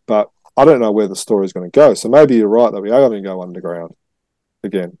story, but I don't know where the story is going to go. So maybe you're right that we are going to go underground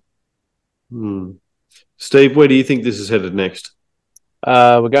again. Steve, where do you think this is headed next?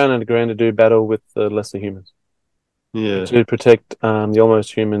 We're going underground to do battle with the lesser humans. Yeah. To protect the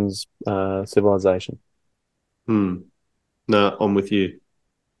almost humans' civilization. No, I'm with you.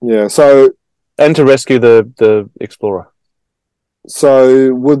 Yeah, and to rescue the explorer.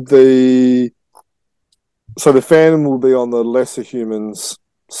 So the Phantom will be on the lesser humans'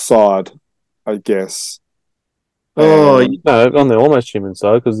 side, I guess. No, on the almost human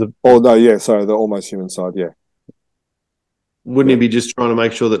side, because the almost human side, yeah. Wouldn't he be just trying to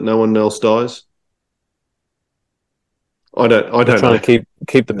make sure that no one else dies? I don't know. Trying to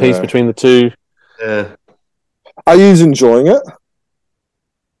keep the peace between the two. Yeah. Are you enjoying it?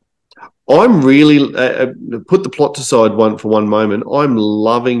 I'm really put the plot aside for one moment. I'm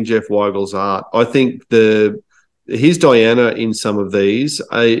loving Jeff Weigel's art. I think his Diana in some of these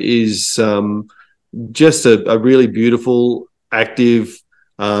is just a really beautiful, active,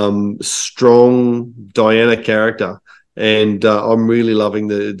 strong Diana character. And I'm really loving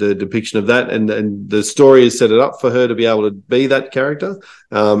the depiction of that, and the story has set it up for her to be able to be that character.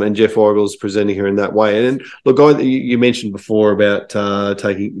 And Jeff Weigel's presenting her in that way. And look, you mentioned before about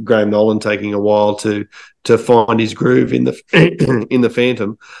Graham Nolan taking a while to find his groove in the in the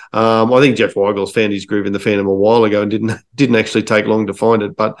Phantom. I think Jeff Weigel's found his groove in the Phantom a while ago and didn't actually take long to find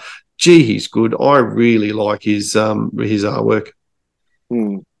it. But gee, he's good. I really like his artwork.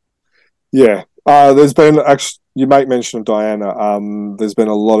 Yeah, there's been actually. You make mention of Diana. There's been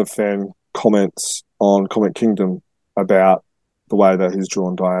a lot of fan comments on Comic Kingdom about the way that he's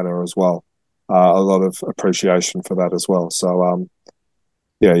drawn Diana as well. A lot of appreciation for that as well. So,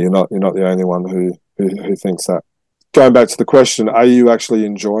 you're not the only one who thinks that. Going back to the question, are you actually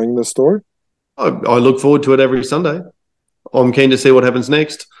enjoying the story? I look forward to it every Sunday. I'm keen to see what happens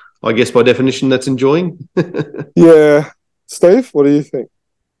next. I guess by definition, that's enjoying. Yeah, Steve, what do you think?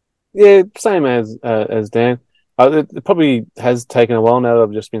 Yeah, same as Dan. It probably has taken a while now that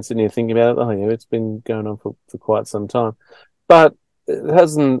I've just been sitting here thinking about it. It's been going on for quite some time. But it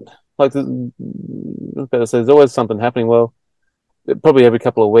hasn't, there's always something happening. Well, probably every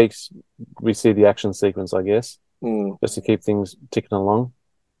couple of weeks we see the action sequence, I guess, just to keep things ticking along.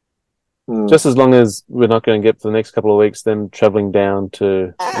 Just as long as we're not going to get for the next couple of weeks them travelling down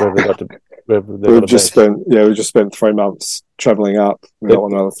to wherever they got to. We've just spent 3 months travelling up. We got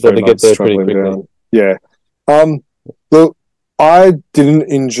another 3 months travelling down. Yeah. Look, I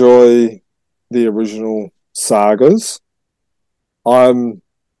didn't enjoy the original sagas. I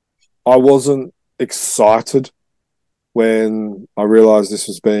wasn't excited when I realised this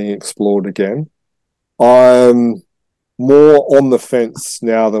was being explored again. I'm more on the fence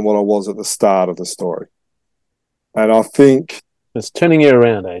now than what I was at the start of the story. And I think It's turning you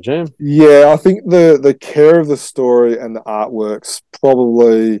around, AJ. Yeah, I think the care of the story and the artworks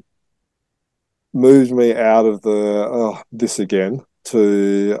probably moved me out of this again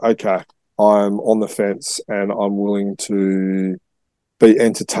to, okay, I'm on the fence and I'm willing to be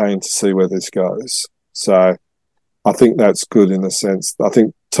entertained to see where this goes. So I think that's good in the sense. I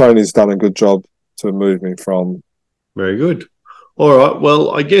think Tony's done a good job to move me from. Very good. All right.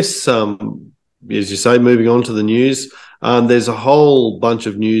 Well, I guess, as you say, moving on to the news, there's a whole bunch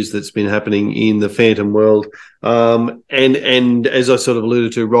of news that's been happening in the Phantom world. And as I sort of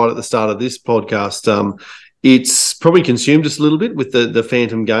alluded to right at the start of this podcast, it's probably consumed us a little bit with the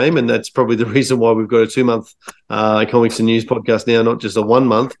Phantom game, and that's probably the reason why we've got a 2-month comics and news podcast now, not just a 1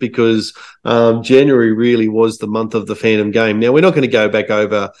 month, because January really was the month of the Phantom game. Now, we're not going to go back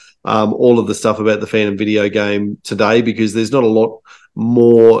over all of the stuff about the Phantom video game today because there's not a lot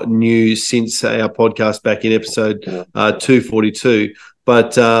more news since our podcast back in episode 242.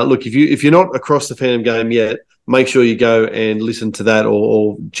 But look, if you're not across the Phantom game yet, make sure you go and listen to that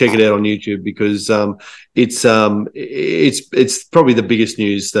or check it out on YouTube because it's probably the biggest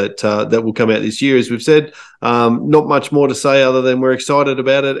news that will come out this year. As we've said, not much more to say other than we're excited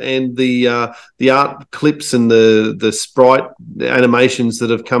about it, and the art clips and the sprite animations that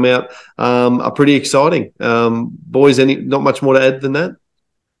have come out are pretty exciting. Boys, not much more to add than that?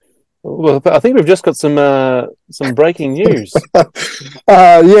 Well, I think we've just got some breaking news.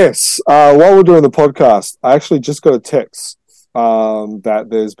 Yes. While we're doing the podcast, I actually just got a text that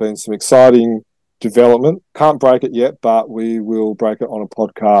there's been some exciting development. Can't break it yet, but we will break it on a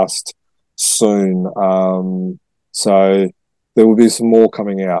podcast soon. So there will be some more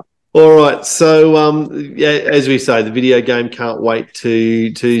coming out. All right. So, as we say, the video game can't wait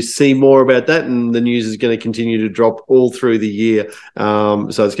to see more about that, and the news is going to continue to drop all through the year. So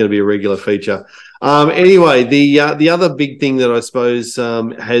it's going to be a regular feature. Anyway, the other big thing that I suppose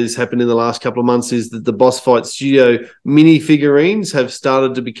has happened in the last couple of months is that the Boss Fight Studio mini figurines have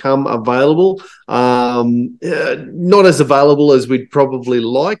started to become available. Not as available as we'd probably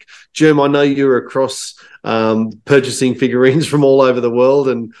like. Germ, I know you're across purchasing figurines from all over the world,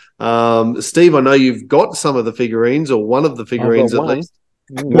 and Steve, I know you've got some of the figurines, or one of the figurines at least.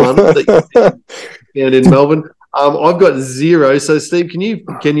 One that you found in Melbourne. I've got zero. So, Steve, can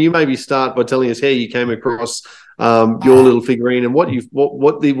you maybe start by telling us how you came across your little figurine and what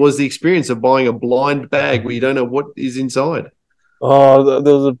was the experience of buying a blind bag where you don't know what is inside? Oh,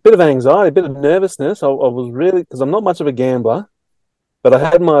 there was a bit of anxiety, a bit of nervousness. I was really, because I'm not much of a gambler, but I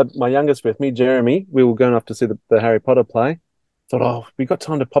had my youngest with me, Jeremy. We were going up to see the Harry Potter play. Thought, we got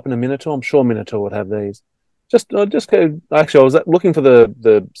time to pop in a Minotaur. I'm sure Minotaur would have these. I was looking for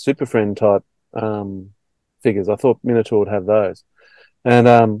the Super Friend type figures. I thought Minotaur would have those,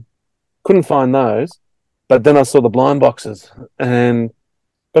 and couldn't find those. But then I saw the blind boxes,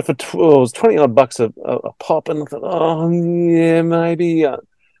 but for it was $20 a pop, and I thought, oh yeah, maybe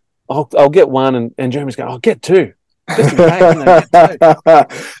I'll get one. And Jeremy's going, I'll get two. Just in case, get two.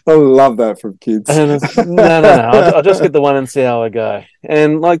 I love that from kids. And no. I'll just get the one and see how I go.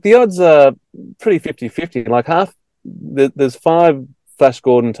 And like the odds are pretty 50-50. Like there's 5 Flash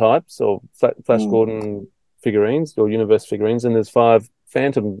Gordon types or Flash Gordon figurines or universe figurines, and there's 5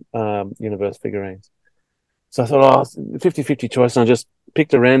 Phantom universe figurines. So I thought, 50-50 choice, and I just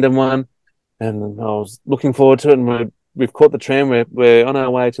picked a random one, and I was looking forward to it. And we've caught the tram. We're on our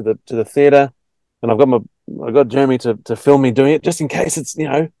way to the theatre, and I got Jeremy to film me doing it, just in case it's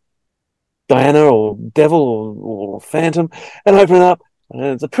Diana or Devil or Phantom, and open it up, and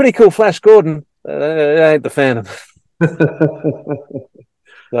it's a pretty cool Flash Gordon. It ain't the Phantom.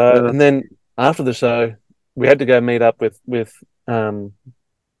 And then after the show, we had to go meet up with Ange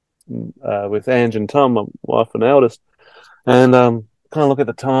and Tom, my wife and eldest, and kind of look at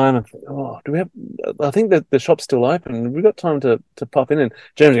the time and think, do we have? I think that the shop's still open. We've got time to pop in. And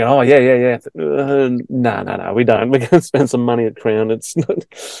James going, yeah. No, we don't. We're going to spend some money at Crown. It's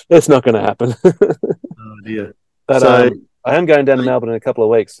not going to happen. Oh dear. But I am going down to Melbourne in a couple of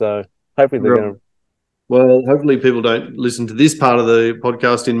weeks, so hopefully they're going to. Well, hopefully people don't listen to this part of the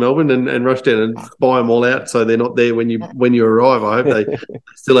podcast in Melbourne and rush down and buy them all out, so they're not there when you arrive. I hope they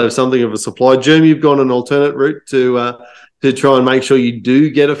still have something of a supply. Jeremy, you've gone an alternate route to try and make sure you do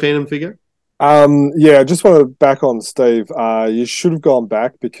get a Phantom figure. I just want to back on Steve. You should have gone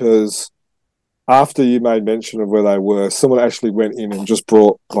back, because after you made mention of where they were, someone actually went in and just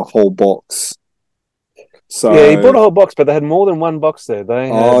brought a whole box. So yeah, he brought a whole box, but they had more than one box there.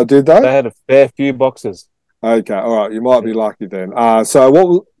 Did they? They had a fair few boxes. Okay, all right. You might be lucky then. So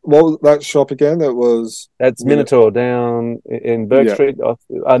what was that shop again? That's Minotaur down in Burke Street. No,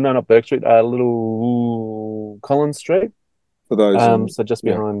 not Burke Street. Little Collins Street. For those, So just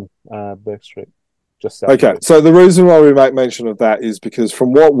yeah. behind Burke Street, just south. Okay, so the reason why we make mention of that is because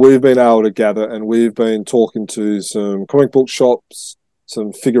from what we've been able to gather, and we've been talking to some comic book shops,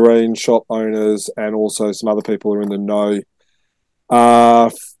 some figurine shop owners, and also some other people who are in the know,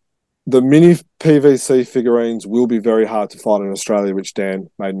 the mini PVC figurines will be very hard to find in Australia, which Dan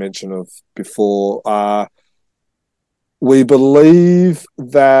made mention of before. We believe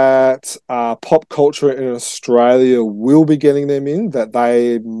that Pop Culture in Australia will be getting them in, that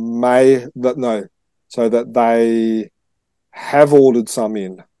they have ordered some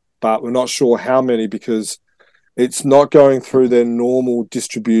in, but we're not sure how many because it's not going through their normal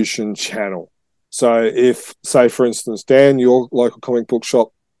distribution channel. So if, say, for instance, Dan, your local comic book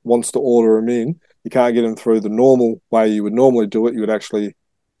shop wants to order them in, you can't get them through the normal way you would normally do it. You would actually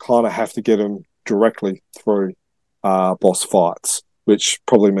kind of have to get them directly through Boss Fights, which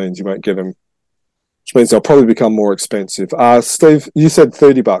probably means you won't get them, which means they'll probably become more expensive. Steve, you said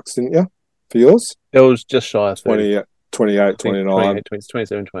 $30, didn't you, for yours? It was just shy of 28, 29.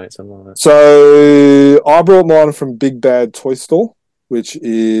 27, 28, something like that. So I brought mine from Big Bad Toy Store, which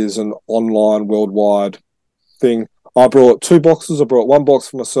is an online worldwide thing. I brought 2 boxes. I brought 1 box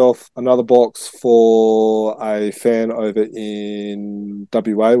for myself, another box for a fan over in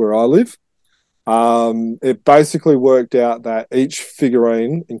WA where I live. It basically worked out that each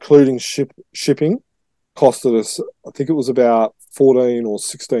figurine, including shipping, costed us, I think it was about $14 or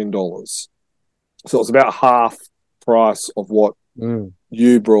 $16. So it was about half price of what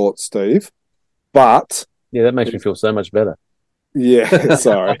you brought, Steve. But yeah, that makes me feel so much better. Yeah,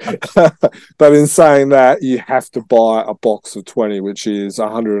 sorry. But in saying that, you have to buy a box of 20, which is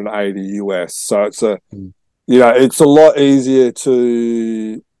 180 US. So it's it's a lot easier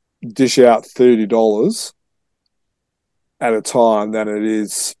to dish out $30 at a time than it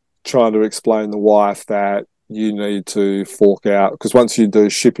is trying to explain to the wife that you need to fork out, because once you do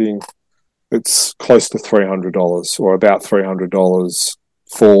shipping, it's close to $300 or about $300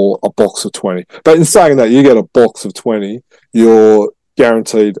 for a box of 20. But in saying that, you get a box of 20, you're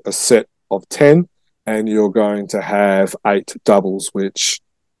guaranteed a set of 10, and you're going to have 8 doubles, which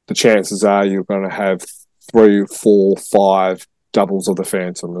the chances are you're going to have 3, 4, 5 doubles of the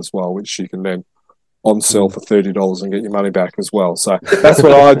Phantom as well, which you can then on sell for $30 and get your money back as well. So that's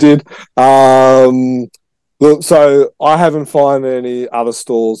what I did. So I haven't found any other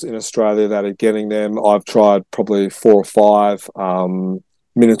stores in Australia that are getting them. I've tried probably 4 or 5.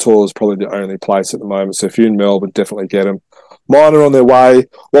 Minotaur is probably the only place at the moment. So if you're in Melbourne, definitely get them. Mine are on their way.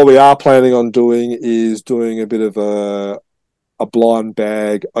 What we are planning on doing is doing a bit of a blind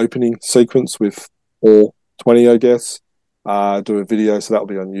bag opening sequence with all 20, I guess. Do a video, so that'll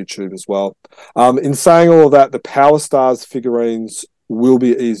be on YouTube as well. In saying all of that, the Power Stars figurines will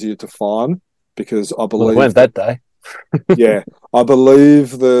be easier to find because I believe... Well, it went that day. Yeah. I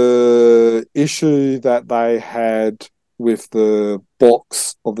believe the issue that they had with the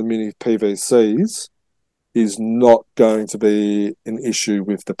box of the mini PVCs is not going to be an issue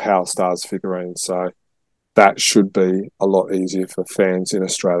with the Power Stars figurine. So that should be a lot easier for fans in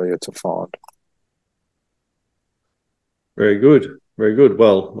Australia to find. Very good. Very good.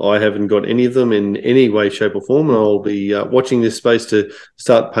 Well, I haven't got any of them in any way, shape or form, and I'll be watching this space to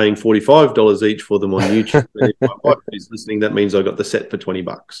start paying $45 each for them on YouTube. If my wife is listening, that means I got the set for $20.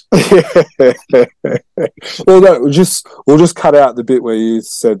 Well, no, we'll just cut out the bit where you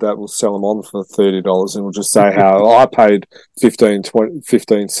said that we'll sell them on for $30, and we'll just say how I paid $15, $20,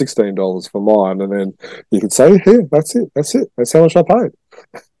 $15, $16 for mine, and then you can say, "Here, that's it. That's how much I paid."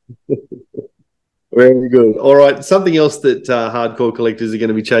 Very good. All right. Something else that hardcore collectors are going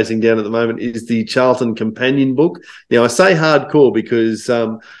to be chasing down at the moment is the Charlton Companion book. Now, I say hardcore because,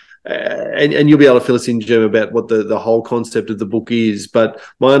 and you'll be able to fill us in, Jim, about what the whole concept of the book is. But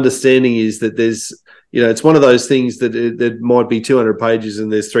my understanding is that there's, it's one of those things that might be 200 pages and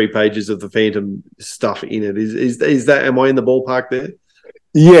there's 3 pages of the Phantom stuff in it. Is that, am I in the ballpark there?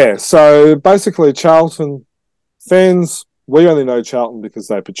 Yeah. So basically, Charlton fans, we only know Charlton because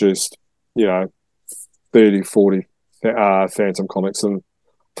they produced, 30, 40 Phantom comics. And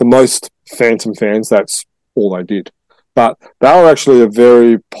for most Phantom fans, that's all they did. But they were actually a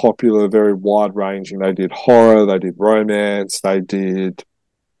very popular, very wide-ranging. They did horror, they did romance, they did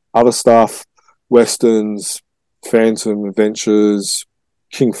other stuff, westerns, Phantom adventures,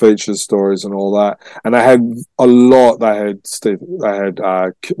 King Features stories and all that. And they had a lot. They had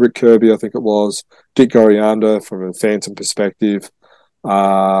Rick Kirby, I think it was, Dick Gorianda from a Phantom perspective,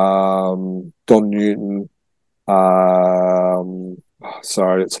 Don Newton,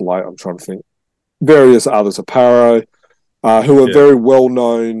 sorry, it's late, I'm trying to think, various others, Aparo, who are very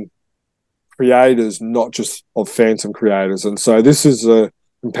well-known creators, not just of Phantom creators. And so this is a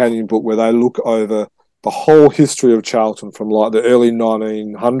companion book where they look over the whole history of Charlton from like the early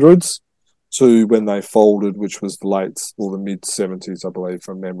 1900s to when they folded, which was the mid 70s, I believe,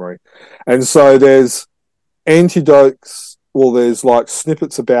 from memory. And so there's anecdotes, there's like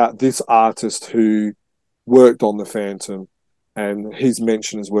snippets about this artist who worked on the Phantom, and he's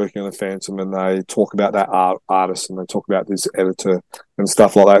mentioned as working on the Phantom, and they talk about that artist, and they talk about this editor and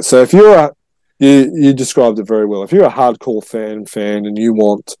stuff like that. So if you described it very well. If you're a hardcore fan and you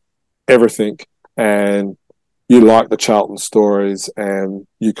want everything, and you like the Charlton stories, and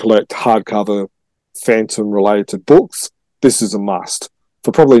you collect hardcover Phantom related books, this is a must.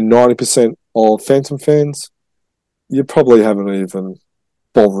 For probably 90% of Phantom fans, you probably haven't even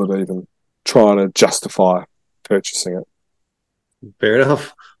bothered trying to justify purchasing it. Fair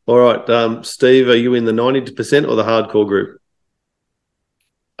enough. All right, Steve, are you in the 90% or the hardcore group?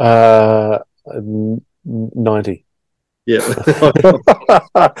 90. Yeah.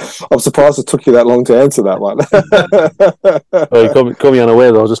 I'm surprised it took you that long to answer that one. Well, you caught me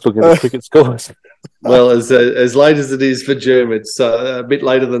unaware that I was just looking at the cricket scores. Well, as late as it is for Germ, it's a bit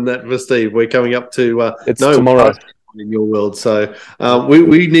later than that for Steve. We're coming up to tomorrow in your world, so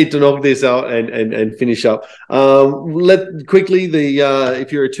we need to knock this out and finish up. Let quickly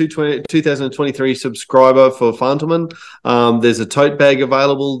if you're a 2023 subscriber for Fantomen, there's a tote bag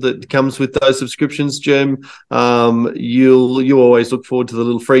available that comes with those subscriptions. Germ, you always look forward to the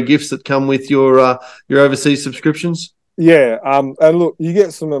little free gifts that come with your overseas subscriptions. Yeah, and look, you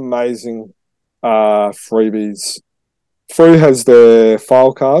get some amazing freebies. Free has their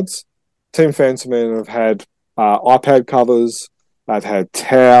file cards. Team Phantom have had iPad covers, they've had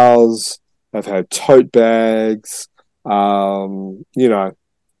towels, they've had tote bags, that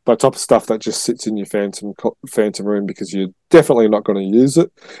type of stuff that just sits in your Phantom room because you're definitely not going to use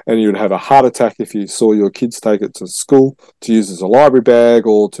it, and you'd have a heart attack if you saw your kids take it to school to use as a library bag,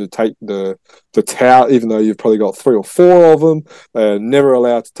 or to take the towel, even though you've probably got 3 or 4 of them. They're never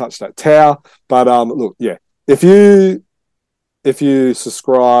allowed to touch that towel. But look, yeah, if you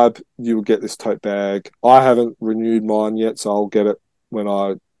subscribe, you will get this tote bag. I haven't renewed mine yet, so I'll get it when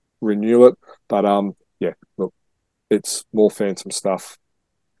I renew it. But yeah, look, it's more Phantom stuff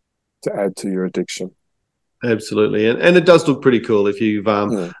to add to your addiction. Absolutely, and it does look pretty cool. If you've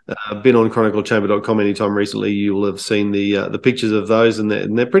been on chroniclechamber.com anytime recently, you will have seen the pictures of those, and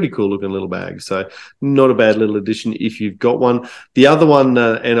they're pretty cool looking little bags. So not a bad little addition if you've got one. The other one,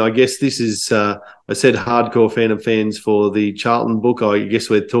 and I guess this is, I said hardcore Phantom fans for the Charlton book. I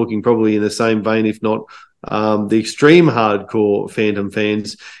guess we're talking probably in the same vein, if not the extreme hardcore Phantom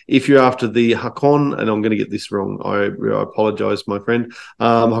fans. If you're after the Haakon, and I'm going to get this wrong, I apologize, my friend.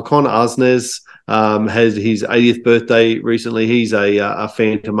 Haakon Asnes has his 80th birthday recently. He's a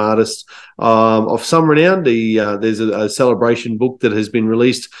Phantom artist of some renown. There's a celebration book that has been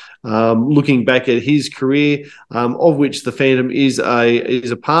released looking back at his career, of which the Phantom is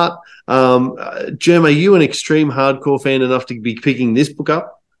a part. Germ, are you an extreme hardcore fan enough to be picking this book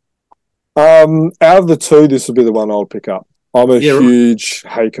up? Out of the two, this would be the one I'll pick up. I'm a huge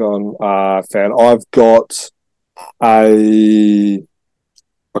Haakon fan. I've got a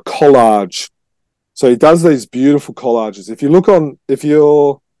collage. So he does these beautiful collages. If you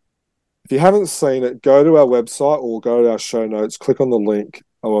haven't seen it, go to our website or go to our show notes, click on the link.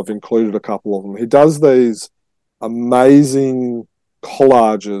 I've included a couple of them. He does these amazing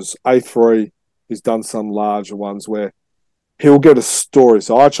collages. A3, he's done some larger ones where he'll get a story.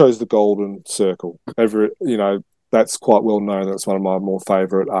 So I chose the Golden Circle. That's quite well known. That's one of my more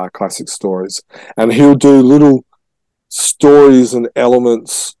favourite classic stories. And he'll do little stories and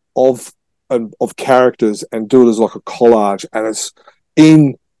elements of characters and do it as like a collage. And it's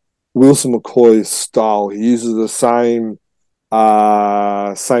in Wilson McCoy's style. He uses the same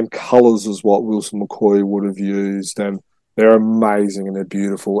colours as what Wilson McCoy would have used. And they're amazing and they're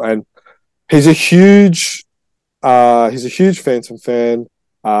beautiful. And he's a huge Phantom fan.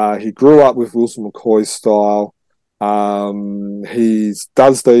 He grew up with Wilson McCoy's style. He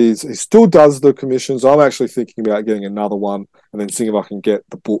still does the commissions. I'm actually thinking about getting another one and then seeing if I can get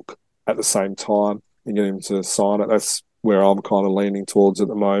the book at the same time and get him to sign it. That's where I'm kind of leaning towards at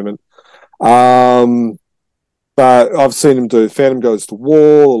the moment. But I've seen him do Phantom Goes to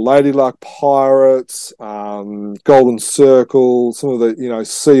War, Lady Luck Pirates, Golden Circle, some of the,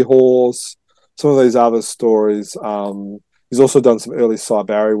 Seahorse, some of these other stories. He's also done some early Cy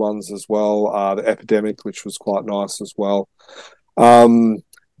Barry ones as well, The Epidemic, which was quite nice as well.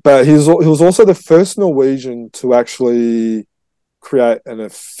 But he was also the first Norwegian to actually create an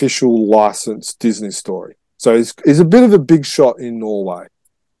official licensed Disney story. So he's a bit of a big shot in Norway.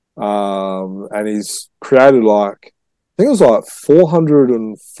 and he's created like, I think it was like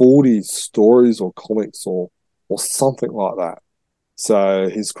 440 stories or comics or something like that. So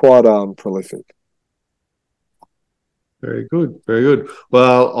he's quite prolific. Very good, very good.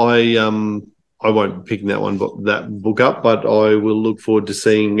 Well, I won't be picking that book up, but I will look forward to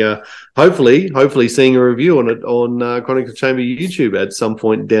seeing, hopefully seeing a review on it on Chronicle Chamber YouTube at some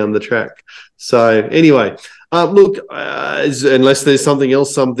point down the track. So anyway, look, unless there's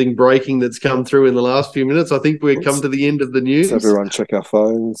something breaking that's come through in the last few minutes, I think we've come to the end of the news. Let's everyone check our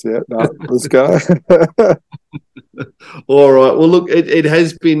phones. Yeah, no, let's go. All right. Well, look, it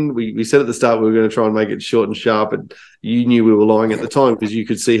has been, we said at the start we were going to try and make it short and sharp, and you knew we were lying at the time because you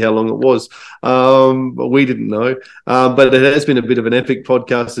could see how long it was. But we didn't know. But it has been a bit of an epic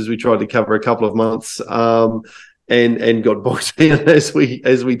podcast as we tried to cover a couple of months. And got bogged down as we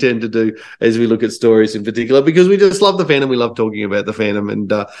tend to do as we look at stories in particular, because we just love the fandom. We love talking about the fandom, and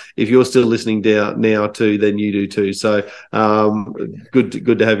if you're still listening down now too, then you do too. So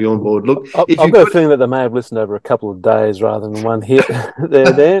good to have you on board. Look, I've got a feeling that they may have listened over a couple of days rather than one hit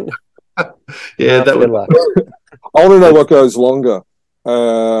there, Dan. Yeah, that would. I want to know what goes longer,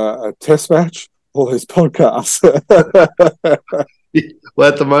 a test match or his podcast. Well,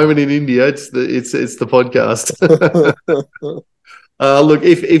 at the moment in India, it's the podcast. Look,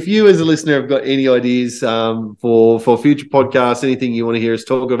 if you as a listener have got any ideas for future podcasts, anything you want to hear us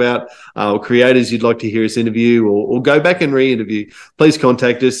talk about, or creators you'd like to hear us interview, or go back and re-interview, please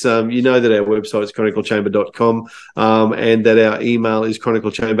contact us. You know that our website is chroniclechamber.com, and that our email is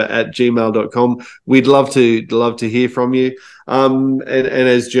chroniclechamber@gmail.com. We'd love to hear from you. And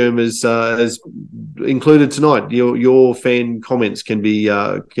as Germ has included tonight, your fan comments can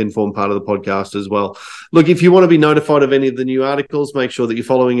form part of the podcast as well. Look, if you want to be notified of any of the new articles, make sure that you're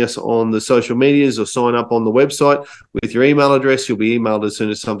following us on the social medias or sign up on the website with your email address. You'll be emailed as soon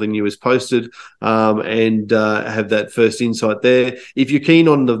as something new is posted, and have that first insight there. If you're keen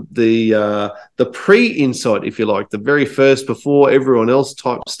on the pre-insight, if you like, the very first before everyone else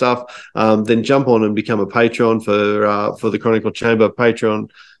type stuff, then jump on and become a patron for the Chronicle Chamber,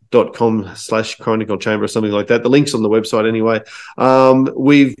 patreon.com/Chronicle Chamber or something like that. The link's on the website anyway.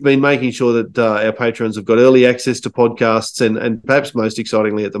 We've been making sure that our patrons have got early access to podcasts, and perhaps most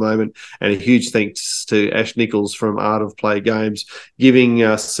excitingly at the moment, and a huge thanks to Ash Nichols from Art of Play Games, giving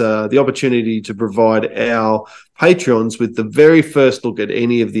us the opportunity to provide our patrons with the very first look at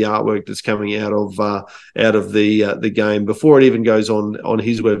any of the artwork that's coming out of the game before it even goes on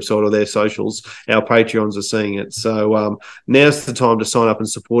his website or their socials. Our Patreons are seeing it, so now's the time to sign up and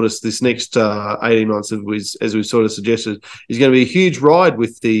support us. This next 18 months, as we've sort of suggested, is going to be a huge ride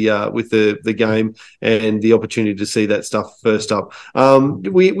with the game and the opportunity to see that stuff first up.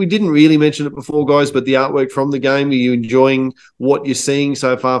 We didn't really mention it before, guys, but the artwork from the game, are you enjoying what you're seeing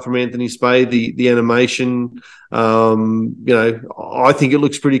so far from Anthony Spade? The animation, I think it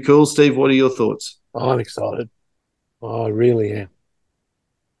looks pretty cool. Steve, what are your thoughts? I'm excited. I really am.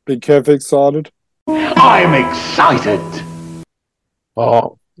 Big Kev excited? I'm excited.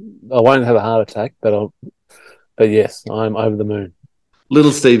 Oh, I won't have a heart attack, but yes, I'm over the moon.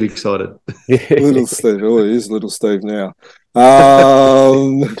 Little Steve excited. Little Steve. Oh, he is Little Steve now.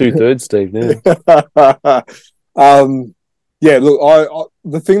 2/3 Steve now. Yeah, look, I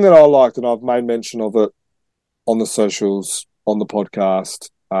the thing that I liked, and I've made mention of it on the socials, on the podcast,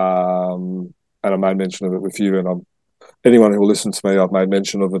 and I made mention of it with you, and anyone who will listen to me, I've made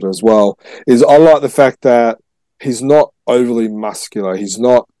mention of it as well, is I like the fact that he's not overly muscular. He's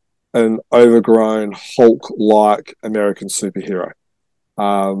not an overgrown Hulk-like American superhero.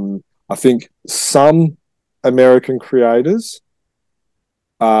 I think some American creators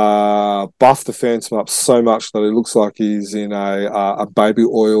buff the Phantom up so much that it looks like he's in a baby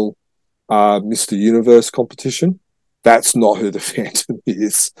oil Mr. Universe competition. That's not who the Phantom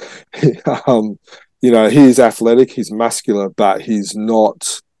is. He is athletic, he's muscular, but he's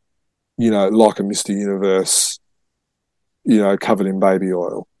not, like a Mr. Universe, covered in baby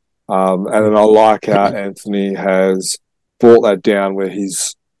oil. And then I like how Anthony has brought that down where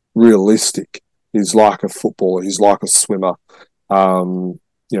he's realistic. He's like a footballer, he's like a swimmer. Not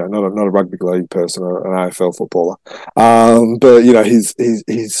a rugby league person, an AFL footballer. But he's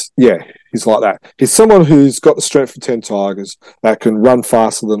like that. He's someone who's got the strength of 10 tigers, that can run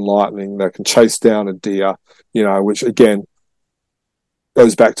faster than lightning, that can chase down a deer, which again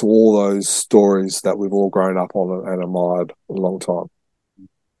goes back to all those stories that we've all grown up on and admired a long time.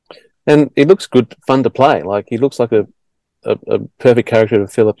 And he looks good, fun to play. Like, he looks like a perfect character to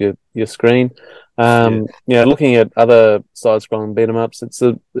fill up your screen. Looking at other side-scrolling beat-em-ups, it's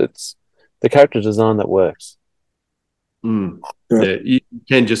the character design that works. Yeah, you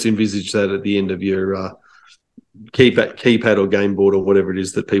can just envisage that at the end of your keypad or game board or whatever it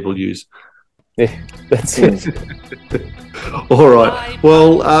is that people use. Yeah, that's it. All right.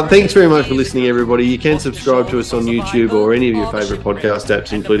 Well, thanks very much for listening, everybody. You can subscribe to us on YouTube or any of your favourite podcast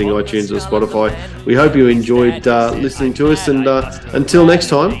apps, including iTunes or Spotify. We hope you enjoyed listening to us, and until next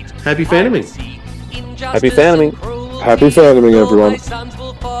time, happy fandoming. Happy fandoming. Happy fandoming, everyone. My sons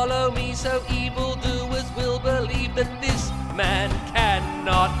will follow me, so evildoers will believe that this man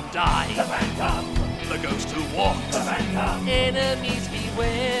cannot die. The Phantom, the ghost who walks. The Phantom. Enemies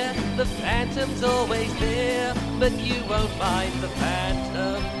beware, the Phantom's always there, but you won't mind the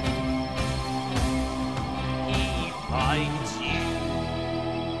Phantom. He fights